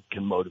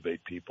 can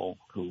motivate people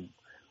who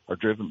are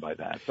driven by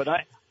that. But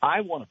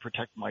I want to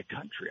protect my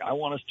country. I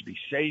want us to be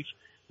safe,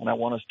 and I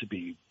want us to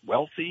be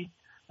wealthy,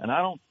 and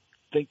I don't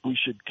think we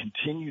should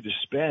continue to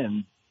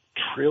spend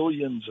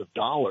trillions of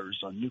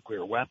dollars on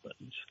nuclear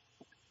weapons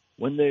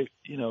when they're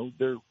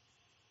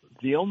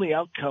the only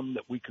outcome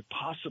that we could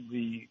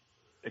possibly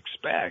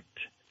expect,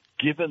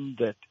 given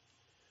that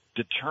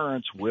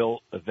deterrence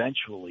will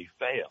eventually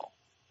fail.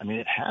 I mean,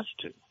 it has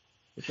to.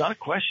 It's not a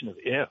question of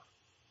if.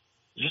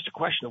 It's just a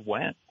question of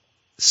when.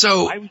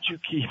 So why would you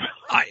keep?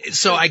 This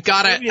is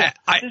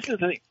the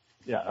thing.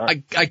 Yeah. All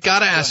right. I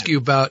gotta ask you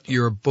about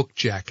your book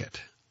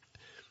jacket.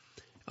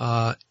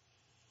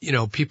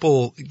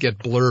 People get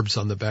blurbs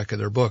on the back of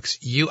their books.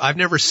 I've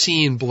never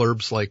seen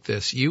blurbs like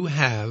this. You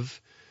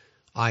have,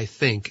 I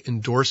think,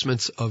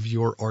 endorsements of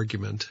your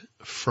argument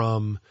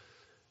from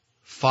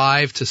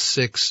 5 to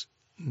 6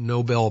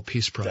 Nobel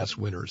Peace Prize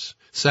winners.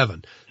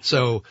 7.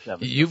 So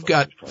you've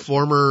got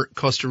former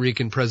Costa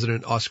Rican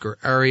President Oscar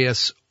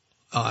Arias,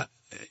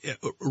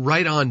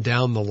 right on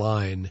down the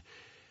line,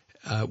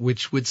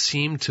 which would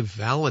seem to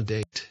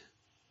validate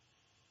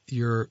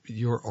your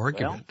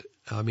argument.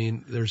 Well, I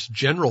mean, there's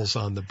generals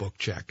on the book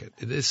jacket.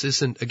 This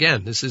isn't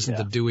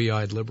the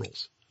dewy-eyed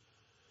liberals.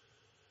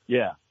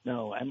 Yeah,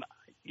 no, and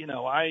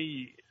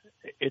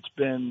it's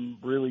been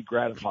really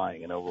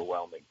gratifying and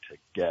overwhelming to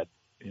get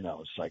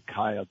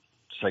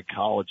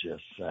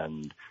psychologists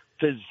and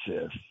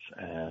physicists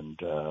and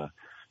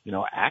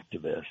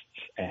activists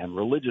and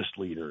religious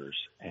leaders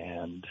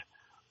and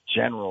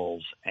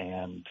generals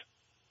and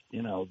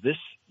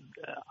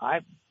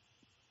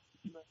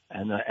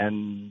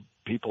and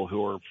people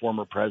who are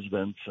former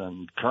presidents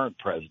and current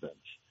presidents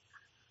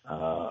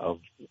of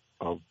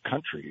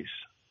countries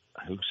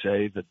who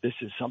say that this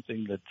is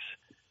something that's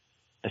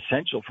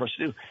essential for us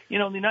to do. In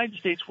the United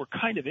States, we're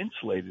kind of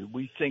insulated.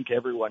 We think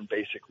everyone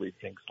basically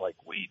thinks like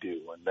we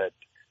do and that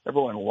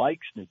everyone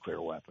likes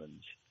nuclear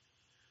weapons.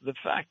 The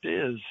fact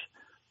is,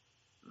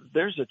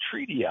 there's a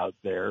treaty out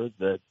there,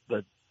 that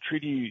the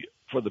Treaty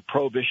for the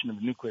prohibition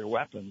of nuclear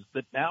weapons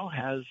that now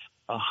has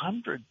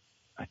 100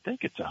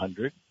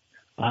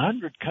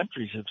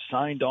 countries have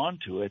signed on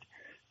to it,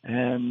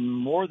 and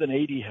more than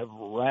 80 have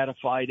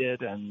ratified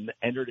it and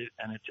entered it,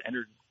 and it's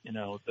entered,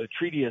 the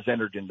treaty has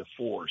entered into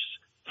force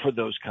for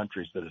those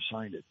countries that have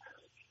signed it.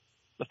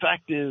 The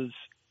fact is,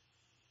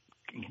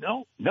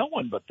 no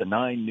one but the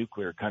 9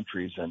 nuclear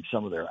countries and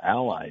some of their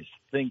allies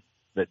think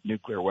that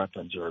nuclear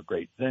weapons are a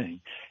great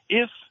thing.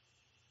 If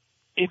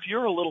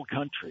you're a little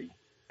country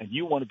and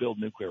you want to build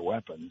nuclear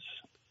weapons,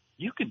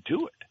 you can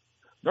do it.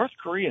 North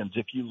Koreans,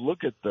 if you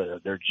look at their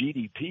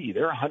GDP,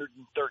 they're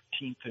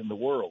 113th in the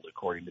world,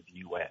 according to the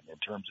UN, in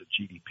terms of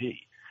GDP.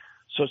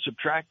 So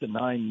subtract the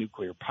 9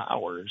 nuclear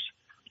powers,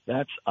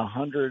 that's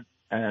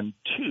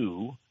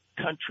 102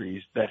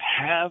 countries that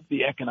have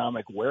the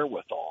economic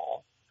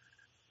wherewithal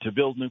to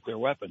build nuclear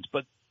weapons,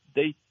 but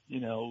they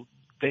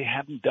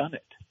haven't done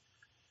it.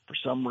 For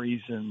some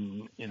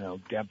reason,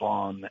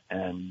 Gabon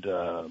and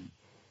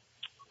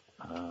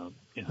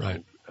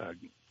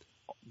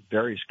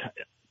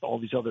all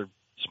these other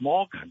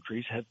small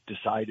countries have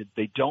decided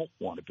they don't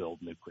want to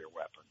build nuclear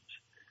weapons.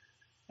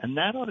 And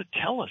that ought to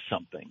tell us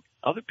something.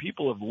 Other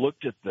people have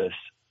looked at this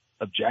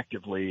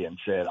objectively and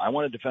said, I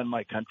want to defend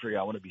my country.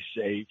 I want to be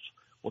safe.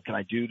 What can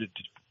I do to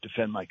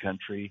defend my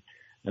country?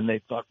 And they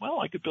thought, well,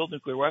 I could build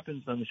nuclear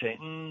weapons. And then they say,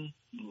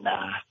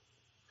 nah.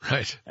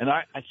 Right. And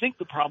I think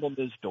the problem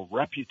is the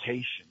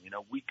reputation.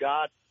 We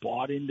got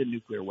bought into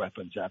nuclear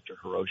weapons after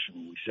Hiroshima.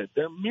 We said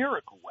they're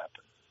miracle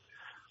weapons.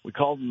 We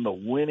called them the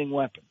winning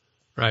weapon.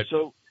 Right.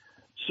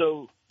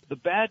 So the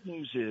bad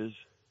news is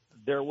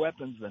they're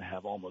weapons that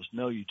have almost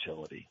no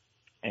utility,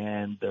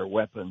 and they're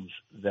weapons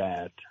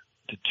that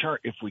deter.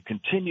 If we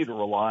continue to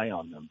rely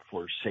on them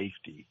for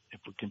safety, if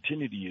we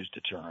continue to use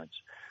deterrence,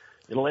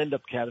 it'll end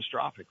up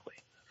catastrophically.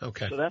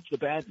 Okay. So that's the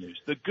bad news.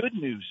 The good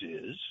news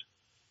is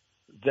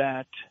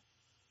that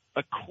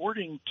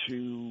according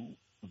to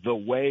the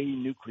way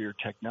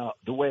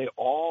the way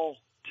all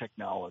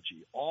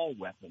technology, all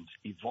weapons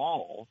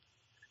evolve,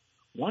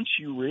 once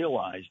you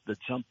realize that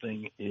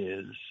something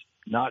is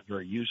not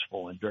very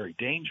useful and very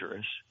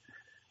dangerous,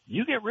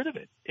 you get rid of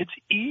it. It's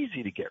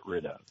easy to get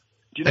rid of.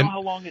 Do you know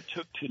how long it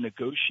took to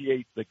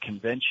negotiate the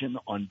Convention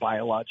on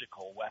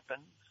Biological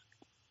Weapons?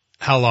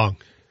 How long?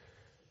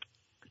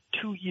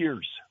 2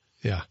 years.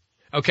 Yeah.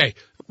 Okay.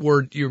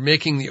 You're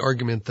making the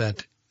argument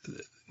that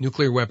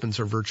nuclear weapons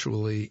are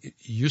virtually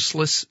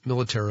useless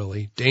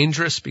militarily,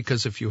 dangerous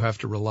because if you have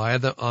to rely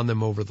on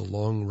them over the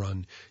long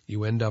run,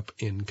 you end up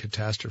in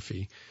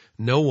catastrophe.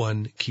 No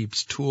one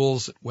keeps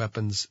tools,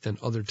 weapons, and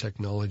other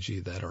technology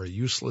that are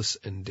useless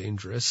and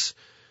dangerous.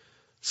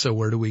 So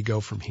where do we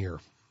go from here?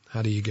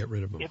 How do you get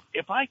rid of them?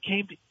 If I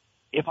came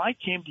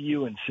to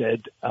you and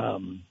said,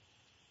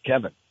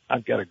 Kevin,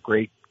 I've got a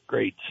great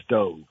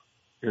stove.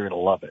 You're going to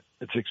love it.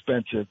 It's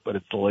expensive, but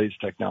it's the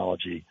latest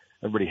technology.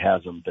 Everybody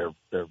has them.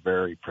 They're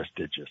very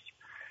prestigious.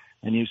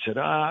 And you said,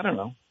 I don't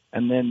know.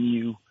 And then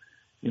you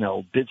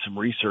did some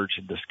research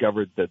and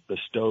discovered that the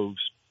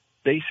stoves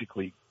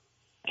basically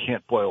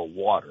can't boil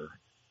water,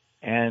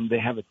 and they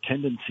have a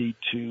tendency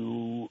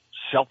to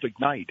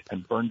self-ignite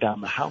and burn down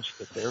the house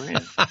that they're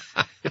in.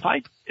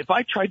 If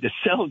I tried to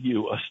sell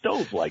you a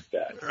stove like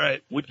that,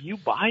 right, would you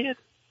buy it?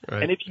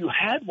 Right. And if you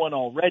had one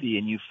already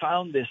and you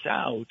found this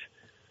out,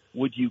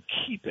 would you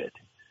keep it?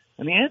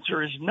 And the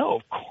answer is no,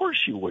 of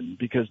course you wouldn't,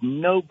 because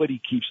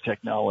nobody keeps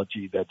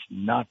technology that's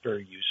not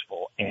very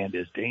useful and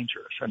is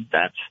dangerous. And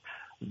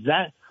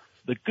that.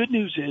 The good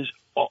news is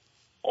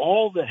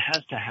all that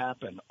has to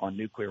happen on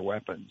nuclear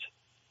weapons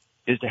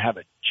is to have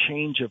a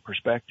change of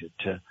perspective,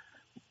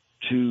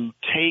 to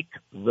take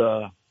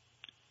the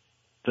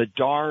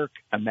dark,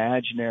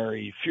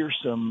 imaginary,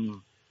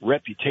 fearsome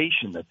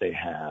reputation that they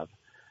have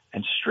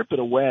and strip it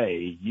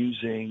away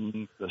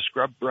using the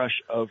scrub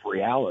brush of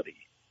reality.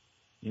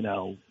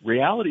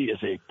 Reality is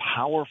a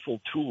powerful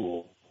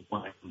tool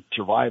when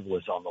survival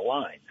is on the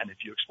line. And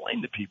if you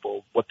explain to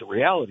people what the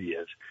reality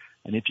is,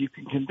 and if you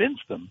can convince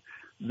them,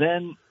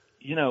 then,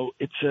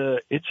 it's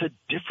a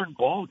different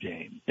ball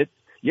game.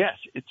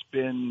 It's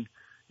been,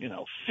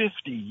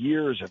 50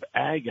 years of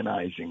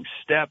agonizing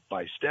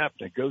step-by-step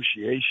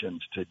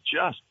negotiations to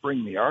just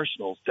bring the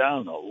arsenals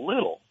down a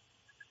little.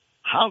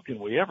 How can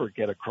we ever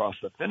get across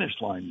the finish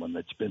line when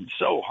it's been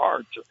so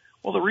hard to?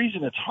 Well, the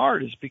reason it's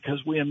hard is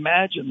because we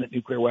imagine that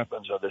nuclear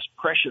weapons are this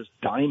precious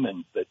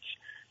diamond that's,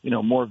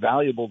 more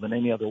valuable than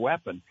any other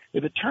weapon.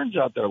 If it turns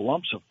out they're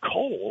lumps of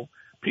coal,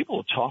 people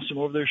will toss them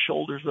over their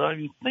shoulders without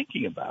even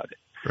thinking about it.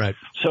 Right.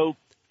 So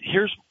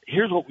here's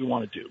what we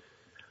want to do.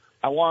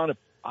 I want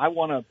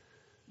to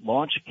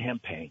launch a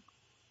campaign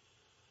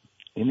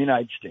in the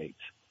United States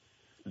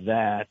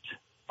that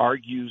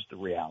argues the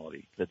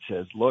reality, that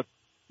says, look,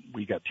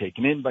 we got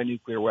taken in by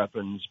nuclear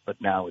weapons,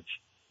 but now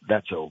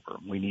that's over.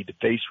 We need to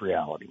face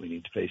reality. We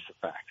need to face the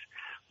facts.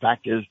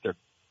 Fact is, they're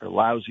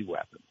lousy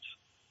weapons.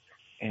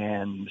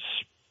 And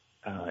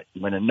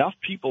when enough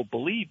people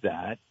believe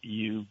that,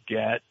 you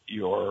get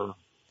your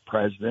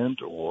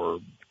president or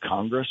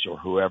Congress or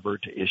whoever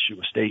to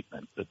issue a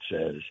statement that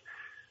says,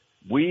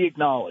 we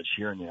acknowledge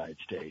here in the United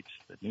States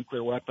that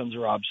nuclear weapons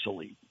are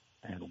obsolete,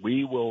 and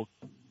we will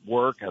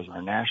work as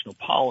our national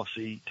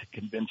policy to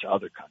convince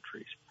other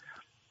countries.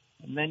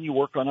 And then you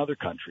work on other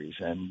countries,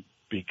 and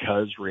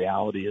because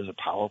reality is a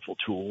powerful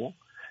tool,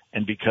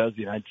 and because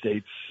the United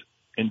States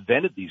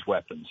invented these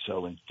weapons,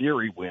 so in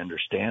theory we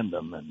understand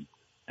them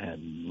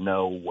and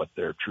know what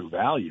their true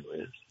value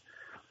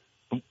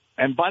is.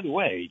 And by the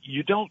way,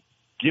 you don't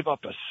give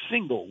up a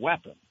single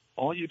weapon.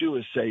 All you do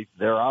is say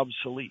they're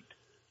obsolete.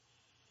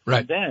 Right.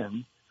 And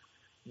then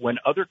when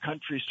other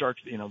countries start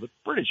to, the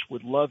British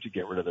would love to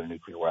get rid of their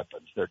nuclear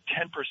weapons. They're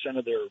 10%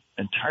 of their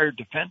entire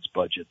defense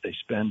budget they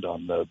spend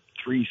on the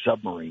 3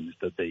 submarines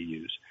that they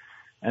use.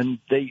 And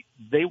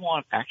they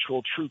want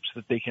actual troops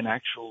that they can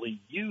actually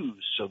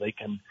use so they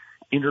can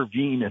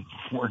intervene in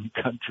foreign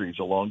countries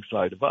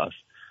alongside of us.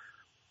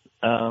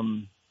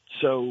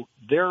 So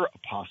they're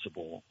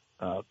possible.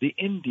 The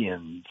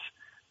Indians,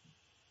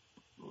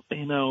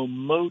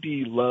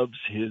 Modi loves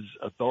his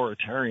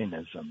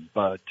authoritarianism,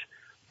 but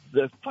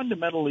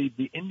fundamentally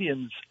the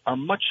Indians are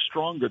much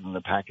stronger than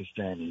the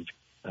Pakistanis,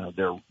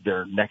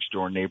 their next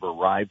door neighbor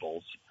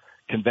rivals,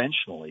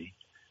 conventionally.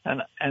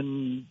 And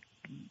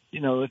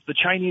if the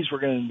Chinese were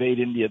going to invade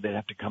India, they'd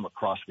have to come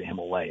across the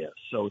Himalayas.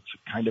 So it's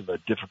kind of a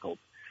difficult.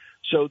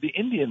 So the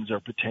Indians are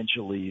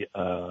potentially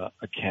a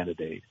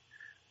candidate.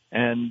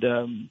 And,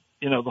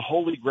 the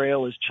holy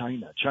grail is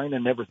China. China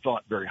never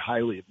thought very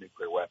highly of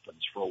nuclear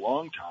weapons for a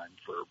long time,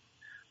 for,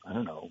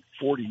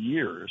 40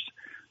 years.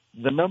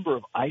 The number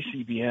of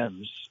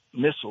ICBMs,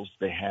 missiles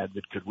they had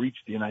that could reach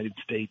the United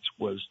States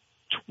was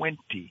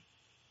 20.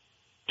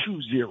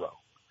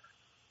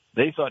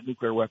 They thought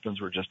nuclear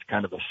weapons were just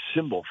kind of a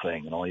symbol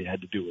thing, and all you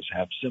had to do was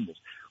have symbols.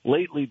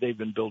 Lately, they've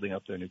been building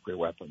up their nuclear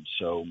weapons,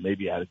 so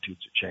maybe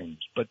attitudes have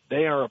changed. But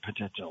they are a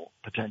potential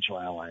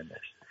ally in this.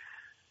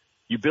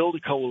 You build a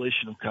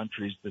coalition of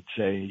countries that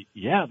say,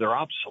 yeah, they're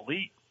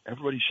obsolete.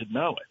 Everybody should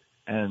know it.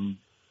 And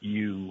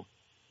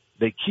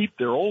they keep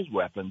their old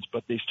weapons,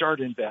 but they start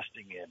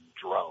investing in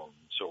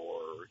drones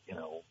or,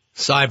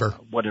 cyber,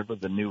 whatever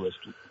the newest,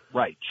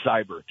 right,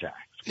 cyber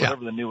attacks,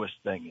 whatever the newest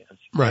thing is,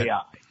 right.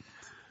 AI,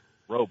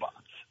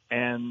 robots.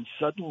 And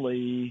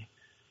suddenly,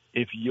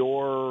 if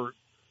you're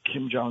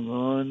Kim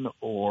Jong-un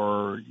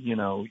or,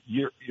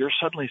 you're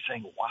suddenly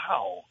saying,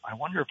 wow, I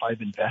wonder if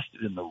I've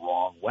invested in the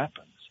wrong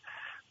weapons.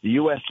 The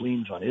U.S.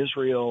 leans on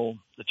Israel,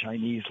 the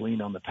Chinese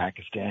lean on the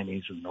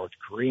Pakistanis and North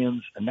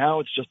Koreans, and now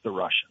it's just the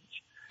Russians.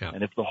 Yeah.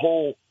 And if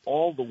all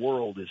the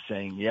world is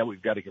saying, yeah,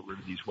 we've got to get rid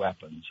of these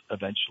weapons,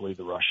 eventually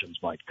the Russians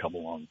might come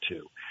along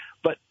too.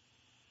 But,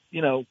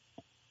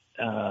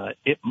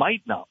 it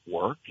might not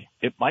work.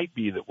 It might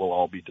be that we'll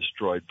all be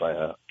destroyed by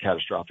a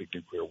catastrophic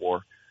nuclear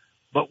war,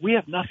 but we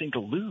have nothing to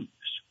lose.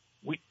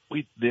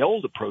 The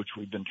old approach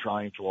we've been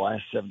trying for the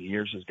last 70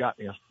 years has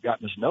gotten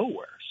us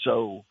nowhere.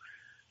 So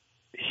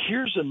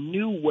here's a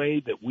new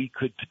way that we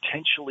could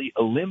potentially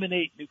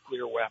eliminate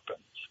nuclear weapons.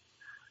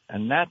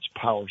 And that's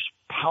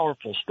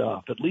powerful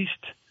stuff, at least.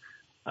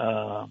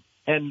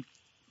 Getting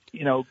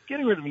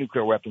rid of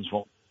nuclear weapons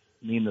won't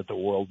mean that the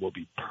world will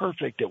be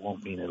perfect. It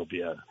won't mean it'll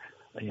be a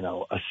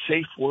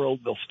safe world.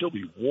 There'll still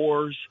be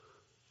wars,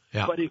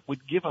 but it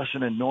would give us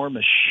an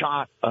enormous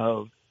shot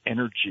of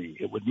energy.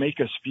 It would make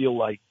us feel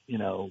like,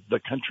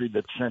 the country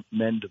that sent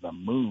men to the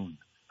moon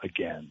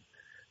again.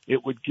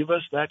 It would give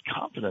us that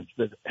confidence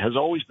that has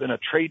always been a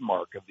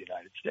trademark of the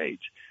United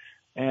States.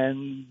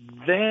 And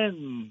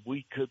then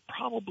we could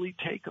probably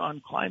take on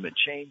climate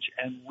change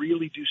and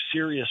really do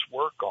serious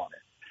work on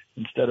it.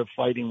 Instead of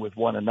fighting with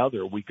one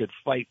another, we could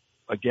fight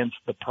against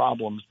the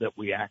problems that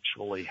we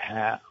actually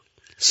have.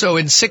 So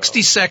in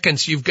 60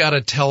 seconds, you've got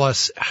to tell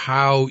us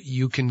how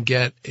you can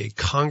get a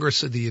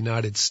Congress of the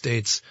United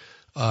States,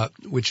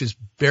 which is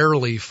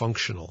barely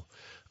functional,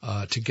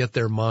 to get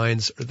their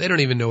minds, or they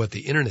don't even know what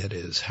the internet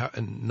is,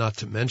 and not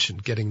to mention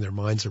getting their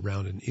minds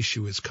around an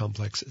issue as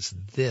complex as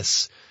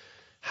this.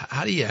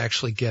 How do you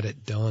actually get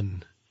it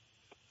done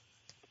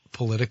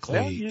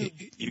politically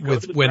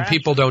when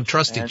people don't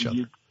trust each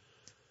other?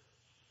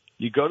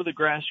 You go to the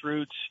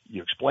grassroots,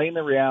 you explain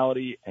the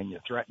reality, and you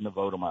threaten to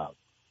vote them out.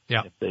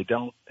 Yeah. If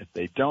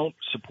they don't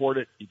support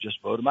it, you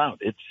just vote them out.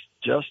 It's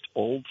just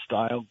old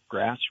style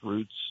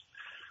grassroots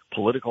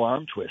political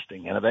arm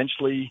twisting. And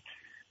eventually,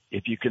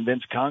 if you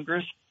convince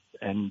Congress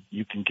and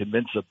you can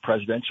convince a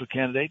presidential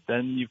candidate,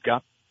 then you've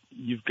got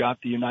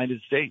the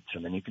United States,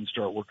 and then you can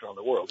start working on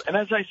the world. And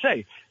as I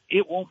say,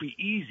 it won't be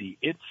easy.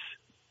 It's,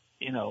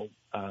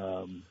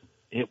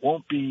 it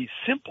won't be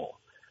simple,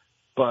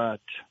 but,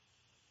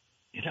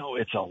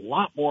 it's a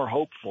lot more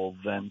hopeful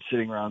than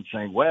sitting around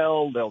saying,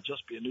 well, there'll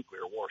just be a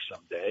nuclear war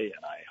someday,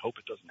 and I hope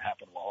it doesn't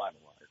happen while I'm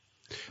alive.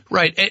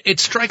 Right. It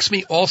strikes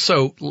me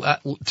also,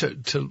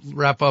 to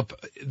wrap up,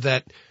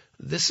 that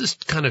this is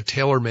kind of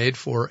tailor-made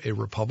for a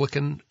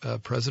Republican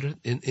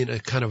president in a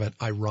kind of an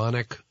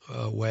ironic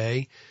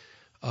way.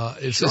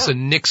 Is this a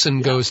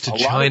Nixon goes to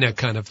China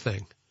kind of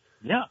thing?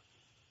 Yeah.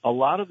 A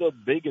lot of the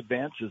big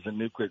advances in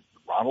nuclear,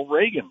 Ronald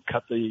Reagan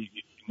cut the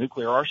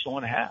nuclear arsenal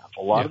in half.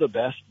 A lot of the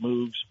best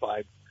moves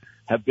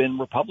have been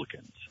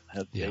Republicans.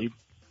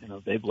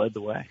 They've led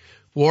the way.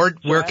 Ward,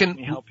 So where ask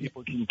me how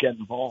people can get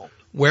involved.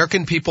 Where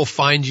can people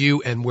find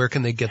you, and where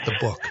can they get the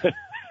book?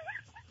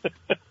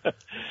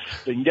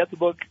 They can get the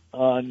book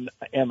on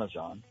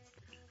Amazon,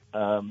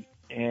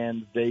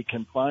 and they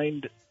can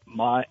find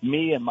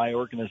me and my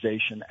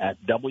organization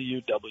at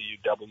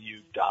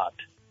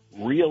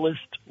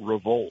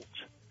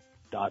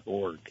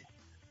www.realistrevolt.org.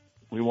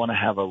 We want to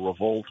have a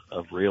revolt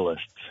of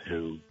realists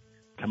who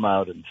come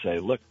out and say,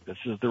 "Look, this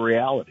is the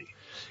reality."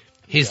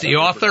 He's the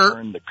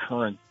author. The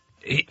current.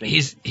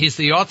 He's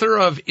the author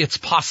of It's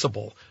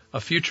Possible, A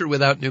Future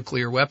Without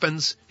Nuclear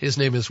Weapons. His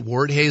name is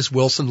Ward Hayes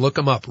Wilson. Look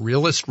him up,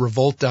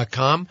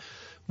 realistrevolt.com.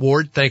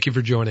 Ward, thank you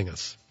for joining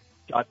us.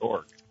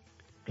 .org.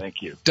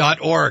 Thank you.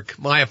 .org.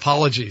 My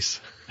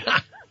apologies.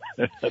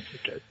 That's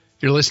okay.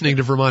 You're listening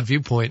to Vermont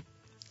Viewpoint.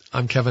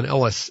 I'm Kevin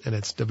Ellis, and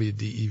it's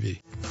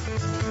WDEV.